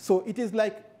 So it is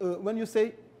like, when you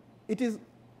say, it is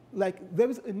like there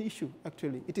is an issue,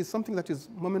 actually. It is something that is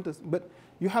momentous, but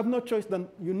you have no choice than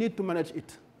you need to manage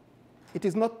it. It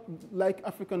is not like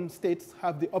African states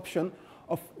have the option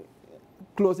of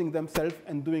closing themselves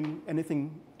and doing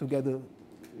anything together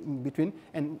in between,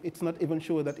 and it's not even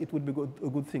sure that it would be a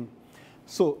good thing.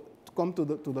 So to come to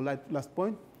the last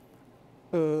point,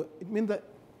 it means that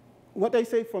what I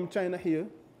say from China here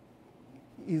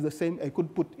is the same. I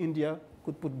could put India,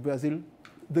 could put Brazil,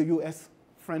 the US,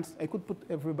 France. I could put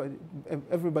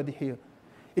everybody here.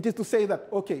 It is to say that,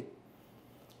 okay,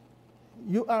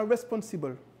 you are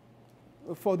responsible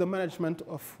for the management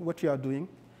of what you are doing.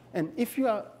 And if you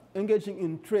are engaging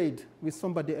in trade with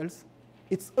somebody else,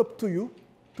 it's up to you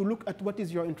to look at what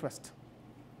is your interest.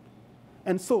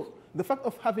 And so the fact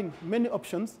of having many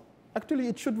options, actually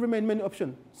it should remain many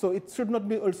options. So it should not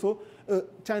be also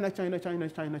China, China, China,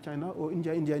 China, China, or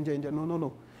India, India, India, India. No, no,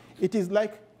 no. It is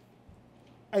like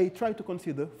I try to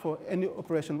consider for any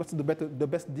operation what's the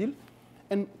best deal,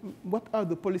 and what are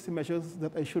the policy measures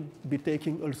that I should be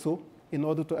taking also in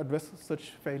order to address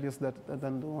such failures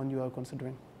than the one you are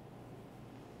considering.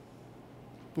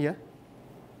 Yeah?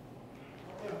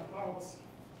 Yeah, now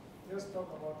let's talk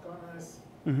about Ghana's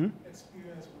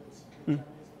experience with the Chinese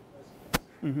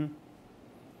investments.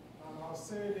 And I'll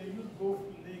say they use both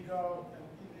legal and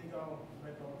illegal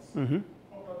methods,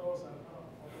 orthodox and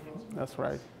unorthodox methods. That's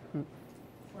right.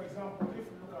 For example, if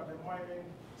you look at the mining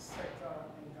sector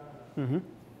in Ghana,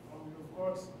 you've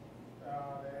got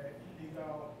the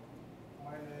illegal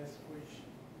miners, which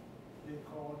they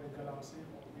call the galamsey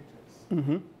operators.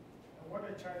 And what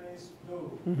the Chinese do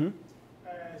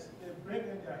is they bring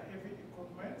in their heavy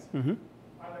equipment and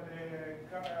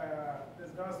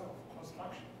there's guys of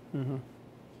construction.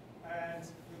 And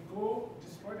they go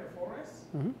destroy the forests,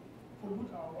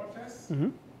 pollute our waters,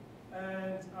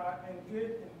 and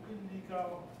engage in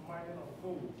illegal mining of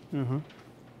gold. And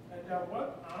they are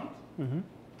well armed,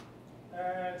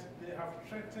 and they have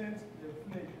threatened the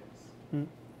villagers.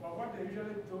 But what they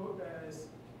usually do is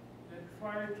they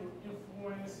try to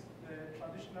influence the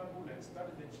traditional rulers, that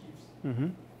is the chiefs,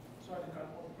 so they can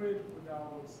operate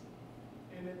without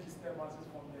any disturbances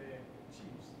from the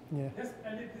chiefs. Just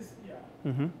early this year, I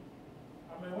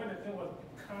mean, when the thing was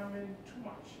becoming too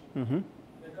much,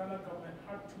 the Ghana government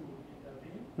had to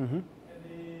intervene, and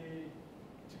they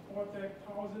deported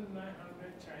 1,900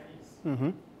 Chinese.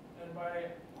 And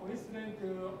by coincidence, they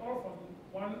were all from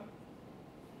one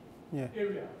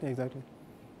area. Exactly.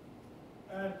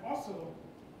 And also,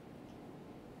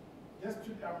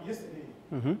 yesterday,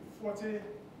 40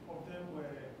 of them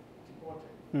were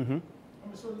deported. I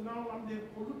mean, so now they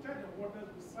polluted the waters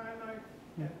with cyanide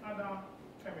and other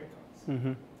chemicals.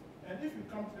 And if you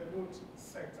come to the road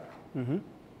sector, I mean,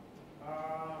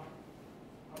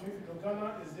 if you know, Ghana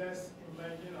is just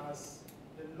emerging as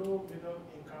the low middle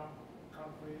income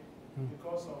country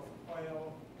because of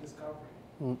oil discovery.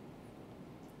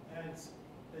 And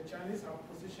the Chinese have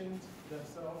positioned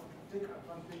themselves to take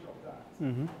advantage of that.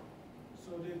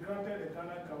 So they granted the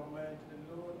Ghana government a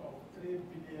loan of $3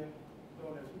 billion,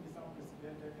 which is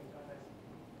unprecedented in Ghana's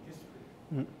history,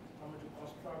 I mean, to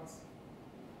construct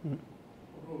a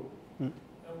road.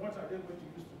 And what are they going to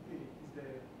use to pay is the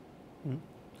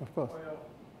oil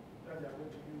that they are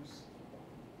going to use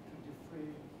to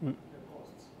defray the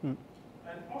costs.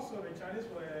 And also the Chinese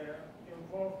were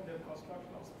involved in the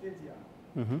construction of stadia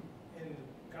in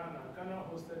Ghana. Ghana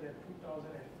hosted the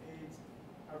 2008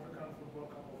 African Football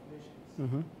Cup of Nations.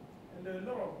 And there are a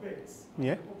lot of bids.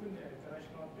 They opened the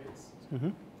international bids.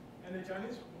 And the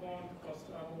Chinese won to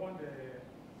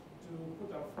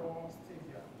put up 4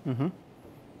 stadia.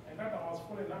 And that was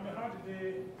falling. I mean, how did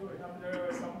they do it? I mean, there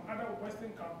were some other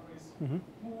Western countries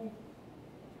who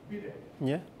bid it.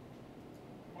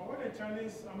 But when the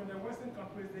Chinese, I mean, the Western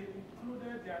countries, they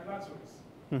included their luxuries.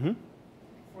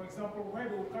 For example, where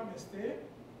they would come and stay,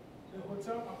 the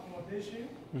hotel accommodation,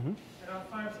 and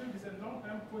at times, if it's a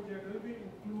long-term project, they will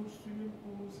include swimming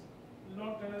pools,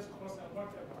 long tennis courts, and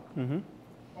whatever.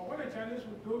 But what the Chinese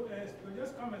would do is they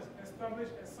just come and establish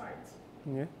a site.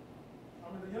 I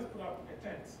mean, they just put up a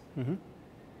tent.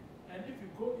 And if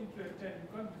you go into a tent, you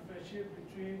can't differentiate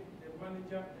between the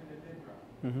manager and the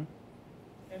laborer.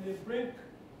 And they bring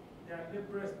their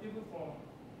laborers even from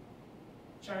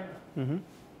China. And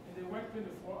they work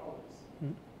 24 hours.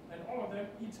 And all of them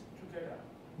eat together.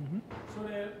 So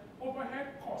the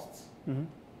overhead costs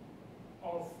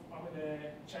of the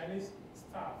Chinese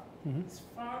staff is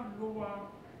far lower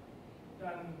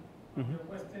than the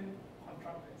Western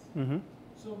contractors.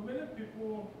 So many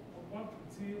people would want to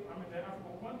deal, I mean, the Africa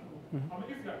would want to, I mean,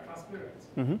 if you are transparent,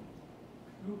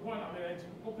 you want, to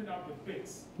open up the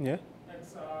bids. And you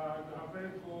have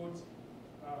very good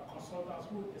consultants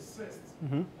who assist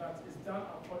that is done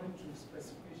according to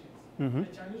specifications. The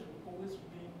Chinese will always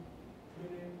be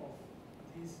winning of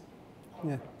these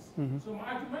contracts. So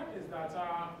my argument is that,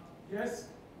 yes,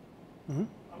 I mean,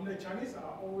 the Chinese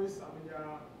are always, I mean, they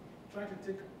are trying to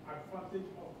take advantage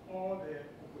of all the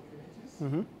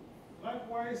opportunities.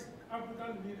 Likewise,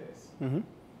 African leaders,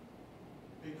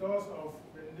 because of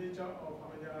the nature of,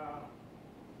 I mean,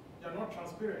 they are not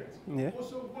transparent. Yeah.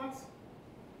 Also want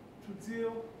to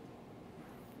deal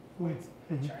with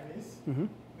the Chinese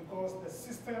because the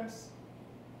systems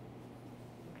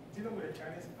dealing with the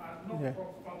Chinese are not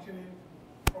functioning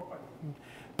properly.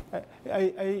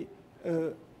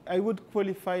 I would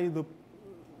qualify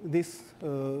this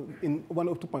in one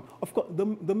or 2 points. Of course,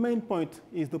 the main point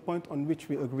is the point on which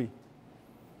we agree.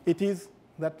 It is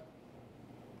that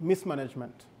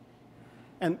mismanagement.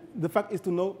 And the fact is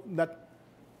to know that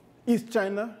is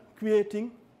China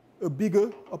creating a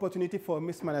bigger opportunity for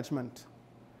mismanagement?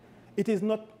 It is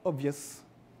not obvious.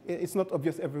 It's not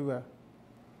obvious everywhere.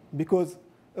 Because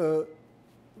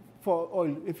for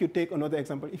oil, if you take another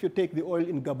example, if you take the oil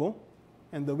in Gabon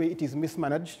and the way it is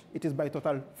mismanaged, it is by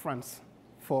Total France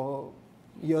for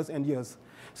years and years.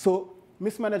 So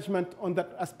mismanagement on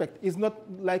that aspect is not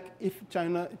like if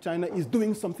China is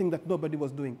doing something that nobody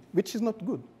was doing, which is not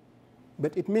good.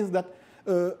 But it means that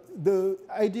the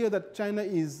idea that China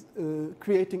is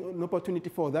creating an opportunity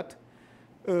for that,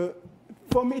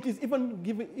 for me,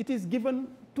 it is given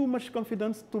too much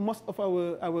confidence to most of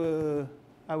our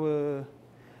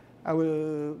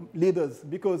leaders,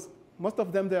 because most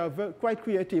of them, they are quite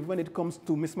creative when it comes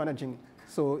to mismanaging.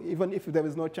 So even if there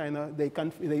is no China, they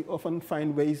often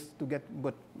find ways to get,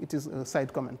 but it is a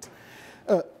side comment.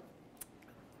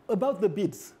 About the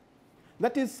bids,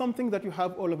 that is something that you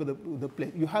have all over the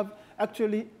place. You have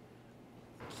actually,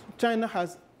 China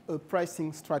has a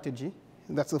pricing strategy.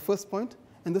 That's the first point.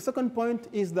 And the second point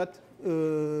is that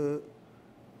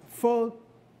for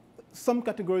some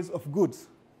categories of goods,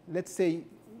 let's say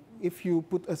if you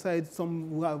put aside some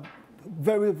who are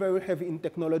very, very heavy in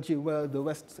technology where the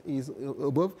West is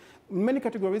above, in many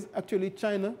categories, actually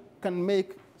China can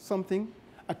make something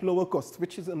at lower cost,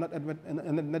 which is an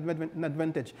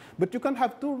advantage. But you can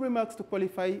have two remarks to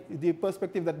qualify the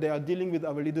perspective that they are dealing with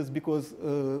our leaders because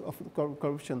of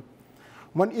corruption.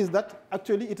 One is that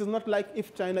actually it is not like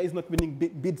if China is not winning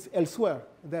bids elsewhere.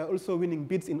 They are also winning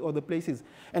bids in other places.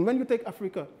 And when you take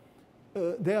Africa,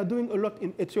 they are doing a lot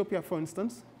in Ethiopia, for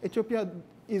instance. Ethiopia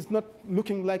is not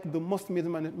looking like the most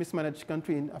mismanaged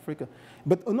country in Africa.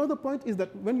 But another point is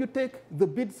that when you take the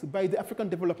bids by the African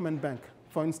Development Bank,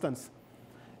 for instance,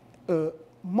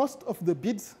 most of the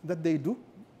bids that they do,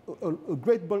 a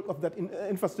great bulk of that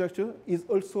infrastructure is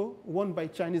also won by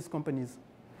Chinese companies.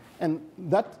 And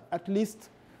that, at least,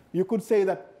 you could say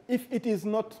that if it is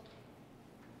not,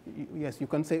 yes, you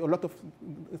can say a lot of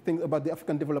things about the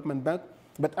African Development Bank,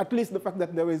 but at least the fact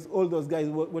that there is all those guys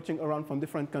watching around from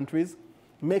different countries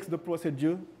makes the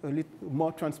procedure a little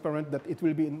more transparent that it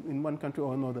will be in one country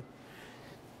or another.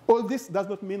 All this does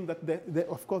not mean that,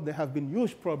 of course, there have been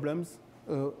huge problems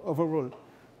overall.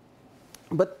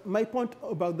 But my point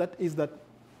about that is that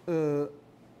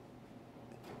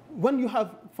when you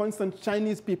have, for instance,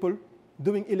 Chinese people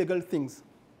doing illegal things,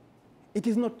 it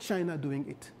is not China doing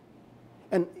it.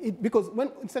 And because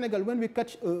in Senegal, when we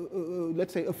catch,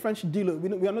 let's say, a French dealer,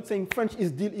 we are not saying French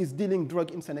is dealing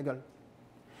drug in Senegal.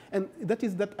 And that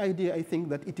is that idea, I think,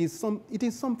 that it is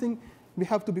something we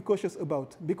have to be cautious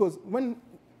about. Because when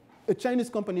a Chinese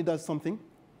company does something,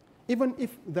 even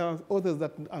if there are others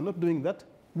that are not doing that,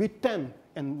 we tend,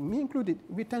 and me included,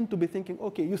 we tend to be thinking,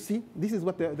 okay, you see, this is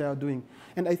what they are doing.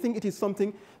 And I think it is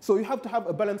something, so you have to have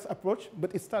a balanced approach,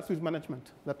 but it starts with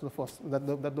management. That's the point.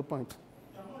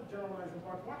 I'm not generalizing,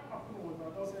 but what happened was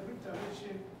that there was a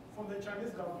retaliation from the Chinese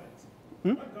government.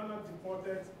 Hmm? When Ghana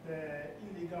deported the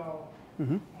illegal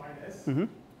miners,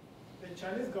 the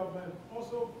Chinese government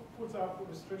also put up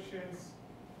restrictions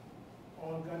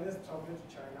on Ghanaians traveling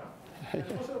to China,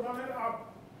 and also rounded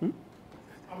up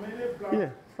yeah,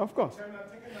 of course. China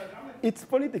thinking that, I mean, it's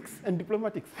politics and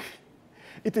diplomatics.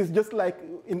 It is just like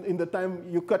in the time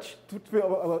you catch 3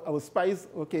 of our spies,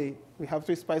 okay, we have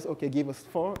 3 spies, okay, give us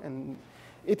 4. And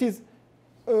it is,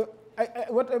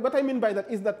 what I mean by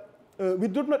that is that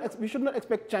we should not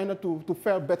expect China to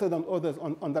fare better than others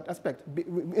on that aspect.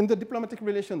 In the diplomatic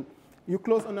relation, you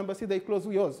close an embassy, they close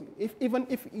yours. Even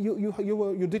if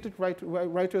you did it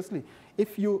righteously.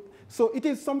 So it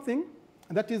is something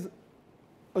that is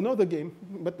another game,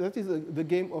 but that is the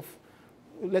game of,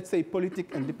 let's say,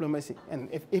 politics and diplomacy. And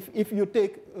if you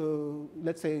take,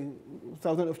 let's say,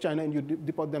 thousands of China and you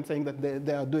deport them saying that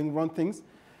they are doing wrong things,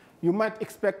 you might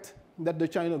expect that the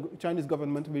Chinese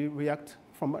government will react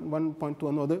from one point to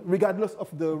another, regardless of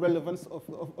the relevance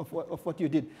of what you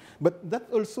did. But that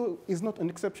also is not an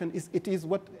exception. It is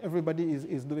what everybody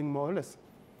is doing more or less.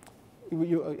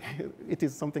 It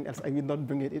is something else. I will not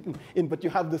bring it in. But you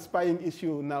have the spying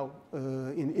issue now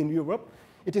in Europe.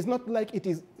 It is not like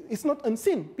it's not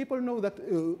unseen. People know that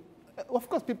of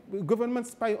course,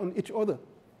 governments spy on each other.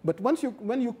 But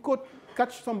when you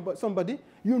catch somebody,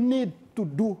 you need to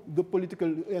do the political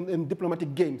and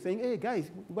diplomatic game, saying, hey,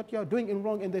 guys, what you are doing is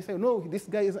wrong. And they say, no, this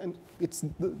guy is, and it's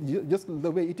just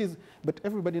the way it is. But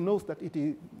everybody knows that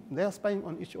they are spying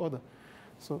on each other.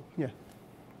 So, yeah.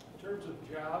 In terms of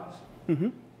jobs,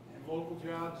 and local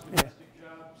jobs, domestic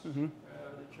jobs, the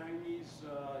Chinese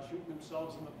shoot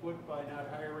themselves in the foot by not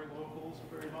hiring locals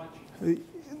very much?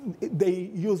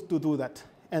 They used to do that.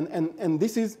 And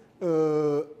this is,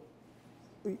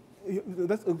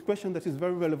 that's a question that is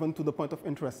very relevant to the point of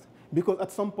interest. Because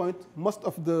at some point, most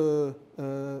of the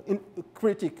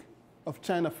critique of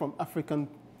China from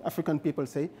African people,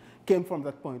 say, came from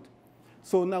that point.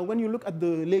 So now when you look at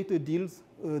the later deals,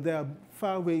 they are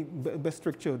far way best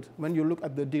structured. When you look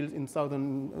at the deals in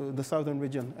the southern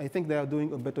region, I think they are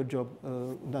doing a better job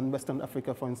than Western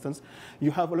Africa, for instance.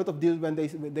 You have a lot of deals when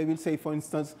they will say, for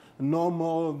instance, no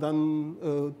more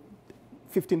than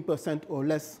 15% or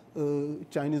less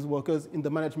Chinese workers in the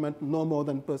management, no more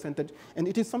than percentage. And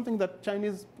it is something that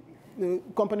Chinese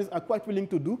companies are quite willing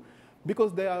to do,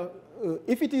 because they are,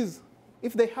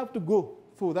 if they have to go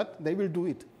through that, they will do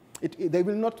it. They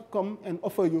will not come and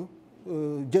offer you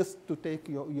just to take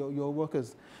your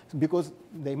workers, because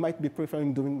they might be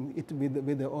preferring doing it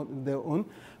with their own.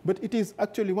 But it is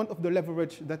actually one of the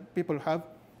leverage that people have,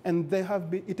 and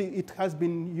it has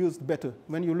been used better.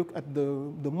 When you look at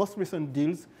the most recent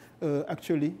deals,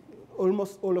 actually,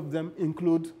 almost all of them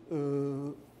include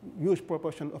huge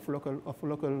proportion of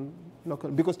local,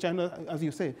 because China, as you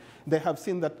say, they have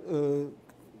seen that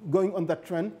going on that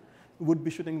trend would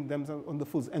be shooting themselves on the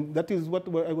foot. And that is what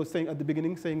I was saying at the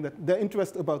beginning, saying that their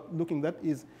interest about looking at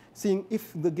is seeing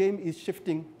if the game is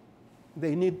shifting,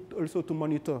 they need also to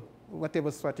monitor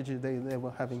whatever strategy they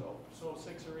were having. So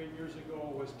 6 or 8 years ago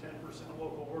it was 10%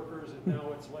 local workers, and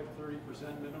now it's like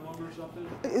 30% minimum or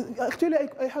something? Actually,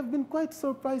 I have been quite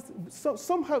surprised. So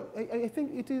somehow, I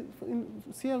think it is in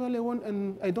Sierra Leone,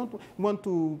 and I don't want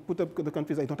to put up the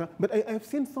countries I don't have, but I've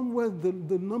seen somewhere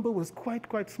the number was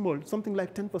quite small, something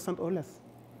like 10% or less.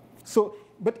 So,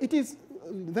 but it is,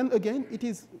 then again,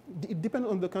 it depends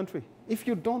on the country. If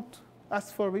you don't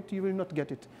ask for it, you will not get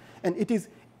it. And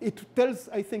it tells,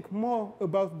 I think, more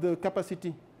about the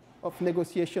capacity of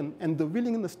negotiation and the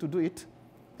willingness to do it,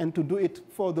 and to do it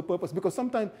for the purpose. Because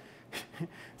sometimes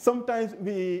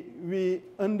we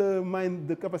undermine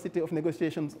the capacity of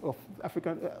negotiations of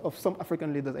some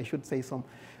African leaders, I should say some.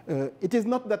 It is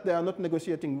not that they are not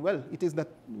negotiating well. It is that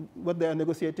what they are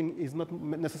negotiating is not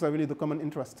necessarily the common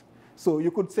interest. So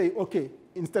you could say, okay,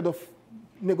 instead of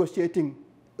negotiating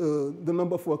the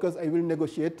number of workers, I will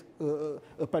negotiate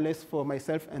a palace for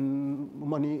myself and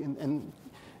money. And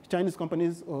Chinese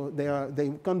companies,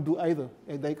 they can't do either.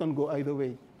 They can't go either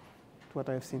way, to what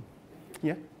I have seen.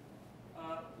 Yeah?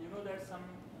 You know that some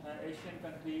Asian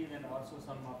countries and also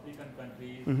some African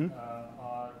countries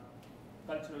are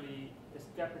culturally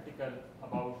skeptical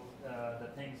about the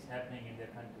things happening in their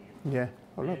countries. Yeah,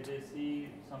 a lot. They see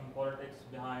some politics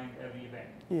behind every event.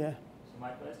 Yeah. So my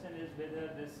question is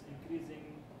whether this increasing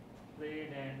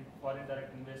trade and foreign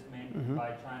direct investment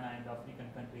by China and African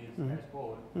countries as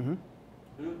whole,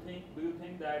 do you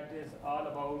think that is all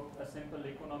about a simple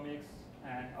economics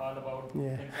and all about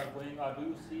things are going, or do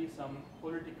you see some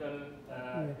political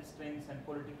strengths and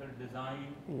political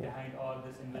design behind all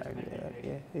this investment?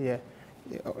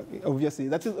 Obviously,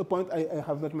 that is a point I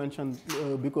have not mentioned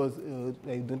because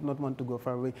I did not want to go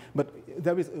far away. But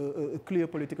there is a clear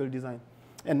political design.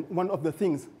 And one of the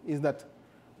things is that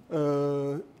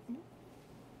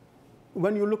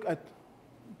when you look at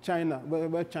China,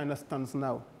 where China stands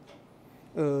now,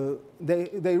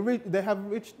 they have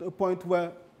reached a point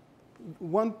where,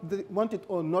 want it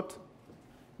or not,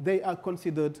 they are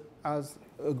considered as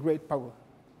a great power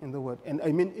in the world. And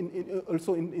I mean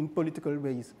also in political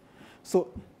ways. So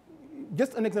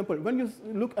just an example, when you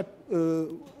look at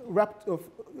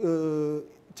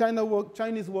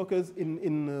Chinese workers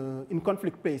in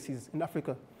conflict places in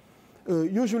Africa,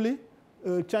 usually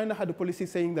China had a policy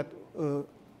saying that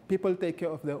people take care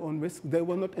of their own risk. They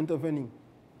were not intervening.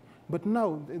 But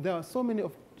now there are so many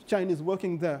of Chinese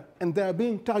working there, and they are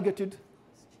being targeted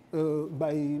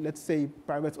by, let's say,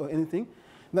 pirates or anything,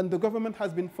 then the government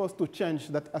has been forced to change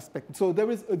that aspect. So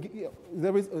there is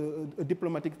a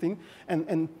diplomatic thing,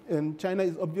 and China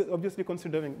is obviously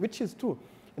considering, which is true,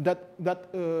 that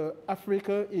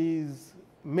Africa is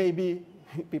maybe,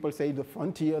 people say the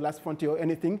frontier, last frontier or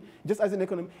anything, just as an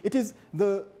economy. It is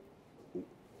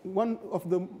one of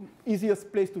the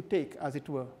easiest place to take, as it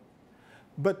were.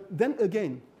 But then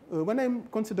again, when I'm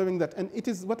considering that, and it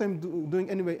is what I'm doing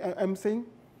anyway, I'm saying,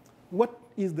 what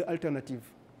is the alternative?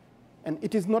 And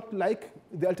it is not like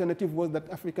the alternative was that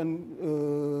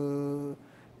African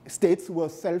states were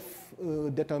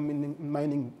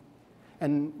self-determining.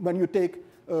 And when you take,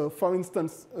 for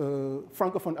instance,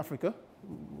 Francophone Africa,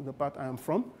 the part I am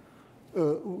from,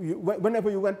 whenever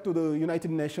you went to the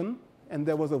United Nations and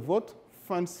there was a vote,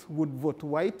 France would vote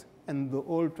white, and the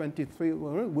all 23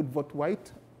 would vote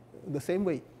white the same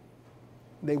way.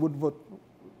 They would vote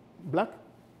black.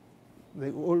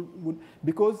 They all would,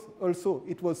 because also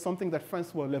it was something that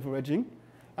France were leveraging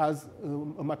as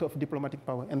a matter of diplomatic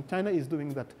power, and China is doing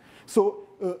that. So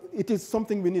it is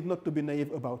something we need not to be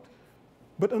naive about.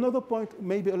 But another point,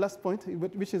 maybe a last point,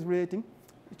 which is relating,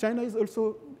 China is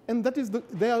also, and that is,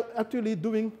 they are actually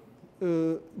doing,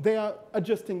 they are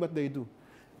adjusting what they do.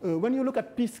 When you look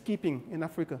at peacekeeping in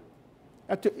Africa,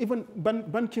 actually, even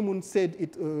Ban Ki-moon said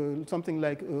it something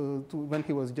like when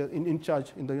he was in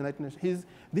charge in the United Nations.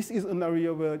 This is an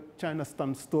area where China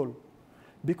stands tall,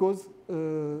 because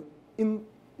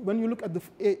when you look at the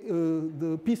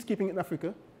peacekeeping in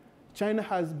Africa, China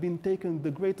has been taking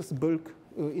the greatest bulk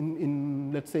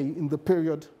in let's say, in the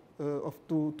period of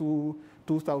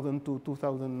 2000 to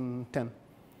 2010.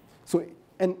 So,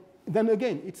 and then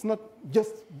again, it's not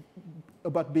just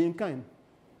about being kind.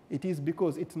 It is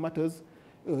because it matters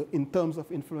in terms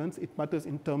of influence. It matters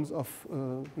in terms of,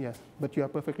 yes, but you are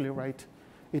perfectly right.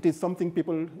 It is something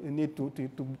people need to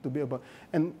be about.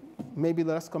 And maybe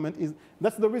the last comment is,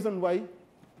 that's the reason why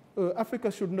Africa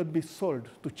should not be sold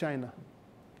to China.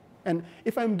 And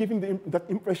if I'm giving that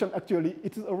impression, actually,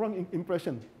 it is a wrong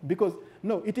impression. Because,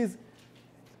 no, it is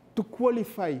to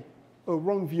qualify a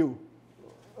wrong view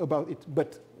about it.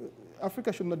 But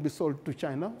Africa should not be sold to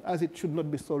China, as it should not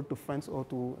be sold to France or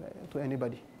to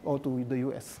anybody, or to the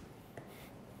US.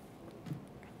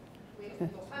 We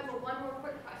have time for one more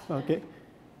quick question. Okay.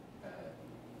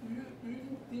 Do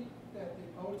you think that the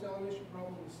power generation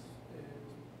problem is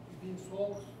being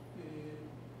solved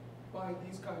by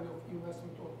this kind of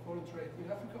investment or foreign trade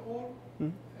in Africa, or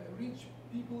rich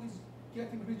people is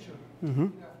getting richer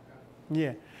in Africa?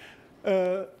 Yeah.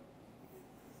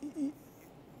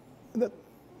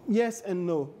 Yes and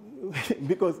no,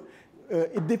 because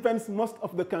it depends most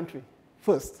of the country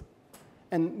first.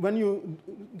 And when you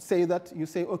say that, you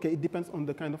say, okay, it depends on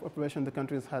the kind of operation the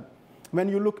country has had. When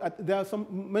you look at, there are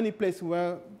many places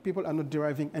where people are not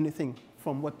deriving anything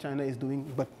from what China is doing,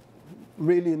 but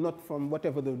really not from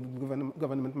whatever the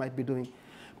government might be doing.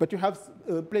 But you have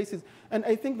places, and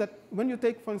I think that when you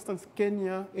take, for instance,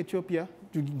 Kenya, Ethiopia,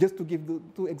 just to give the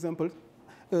two examples,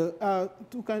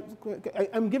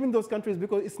 I'm giving those countries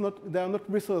because they are not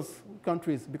resource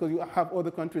countries, because you have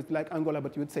other countries like Angola,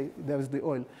 but you would say there is the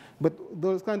oil. But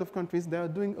those kind of countries, they are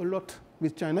doing a lot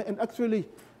with China, and actually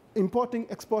importing,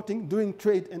 exporting, doing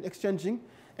trade and exchanging,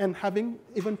 and having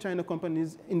even China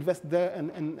companies invest there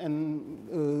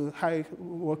and hire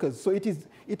workers. So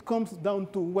it comes down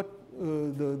to what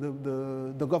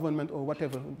the government or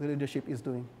whatever the leadership is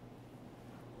doing.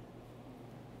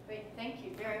 Great, thank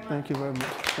you very much. Thank you very much.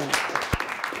 Thanks.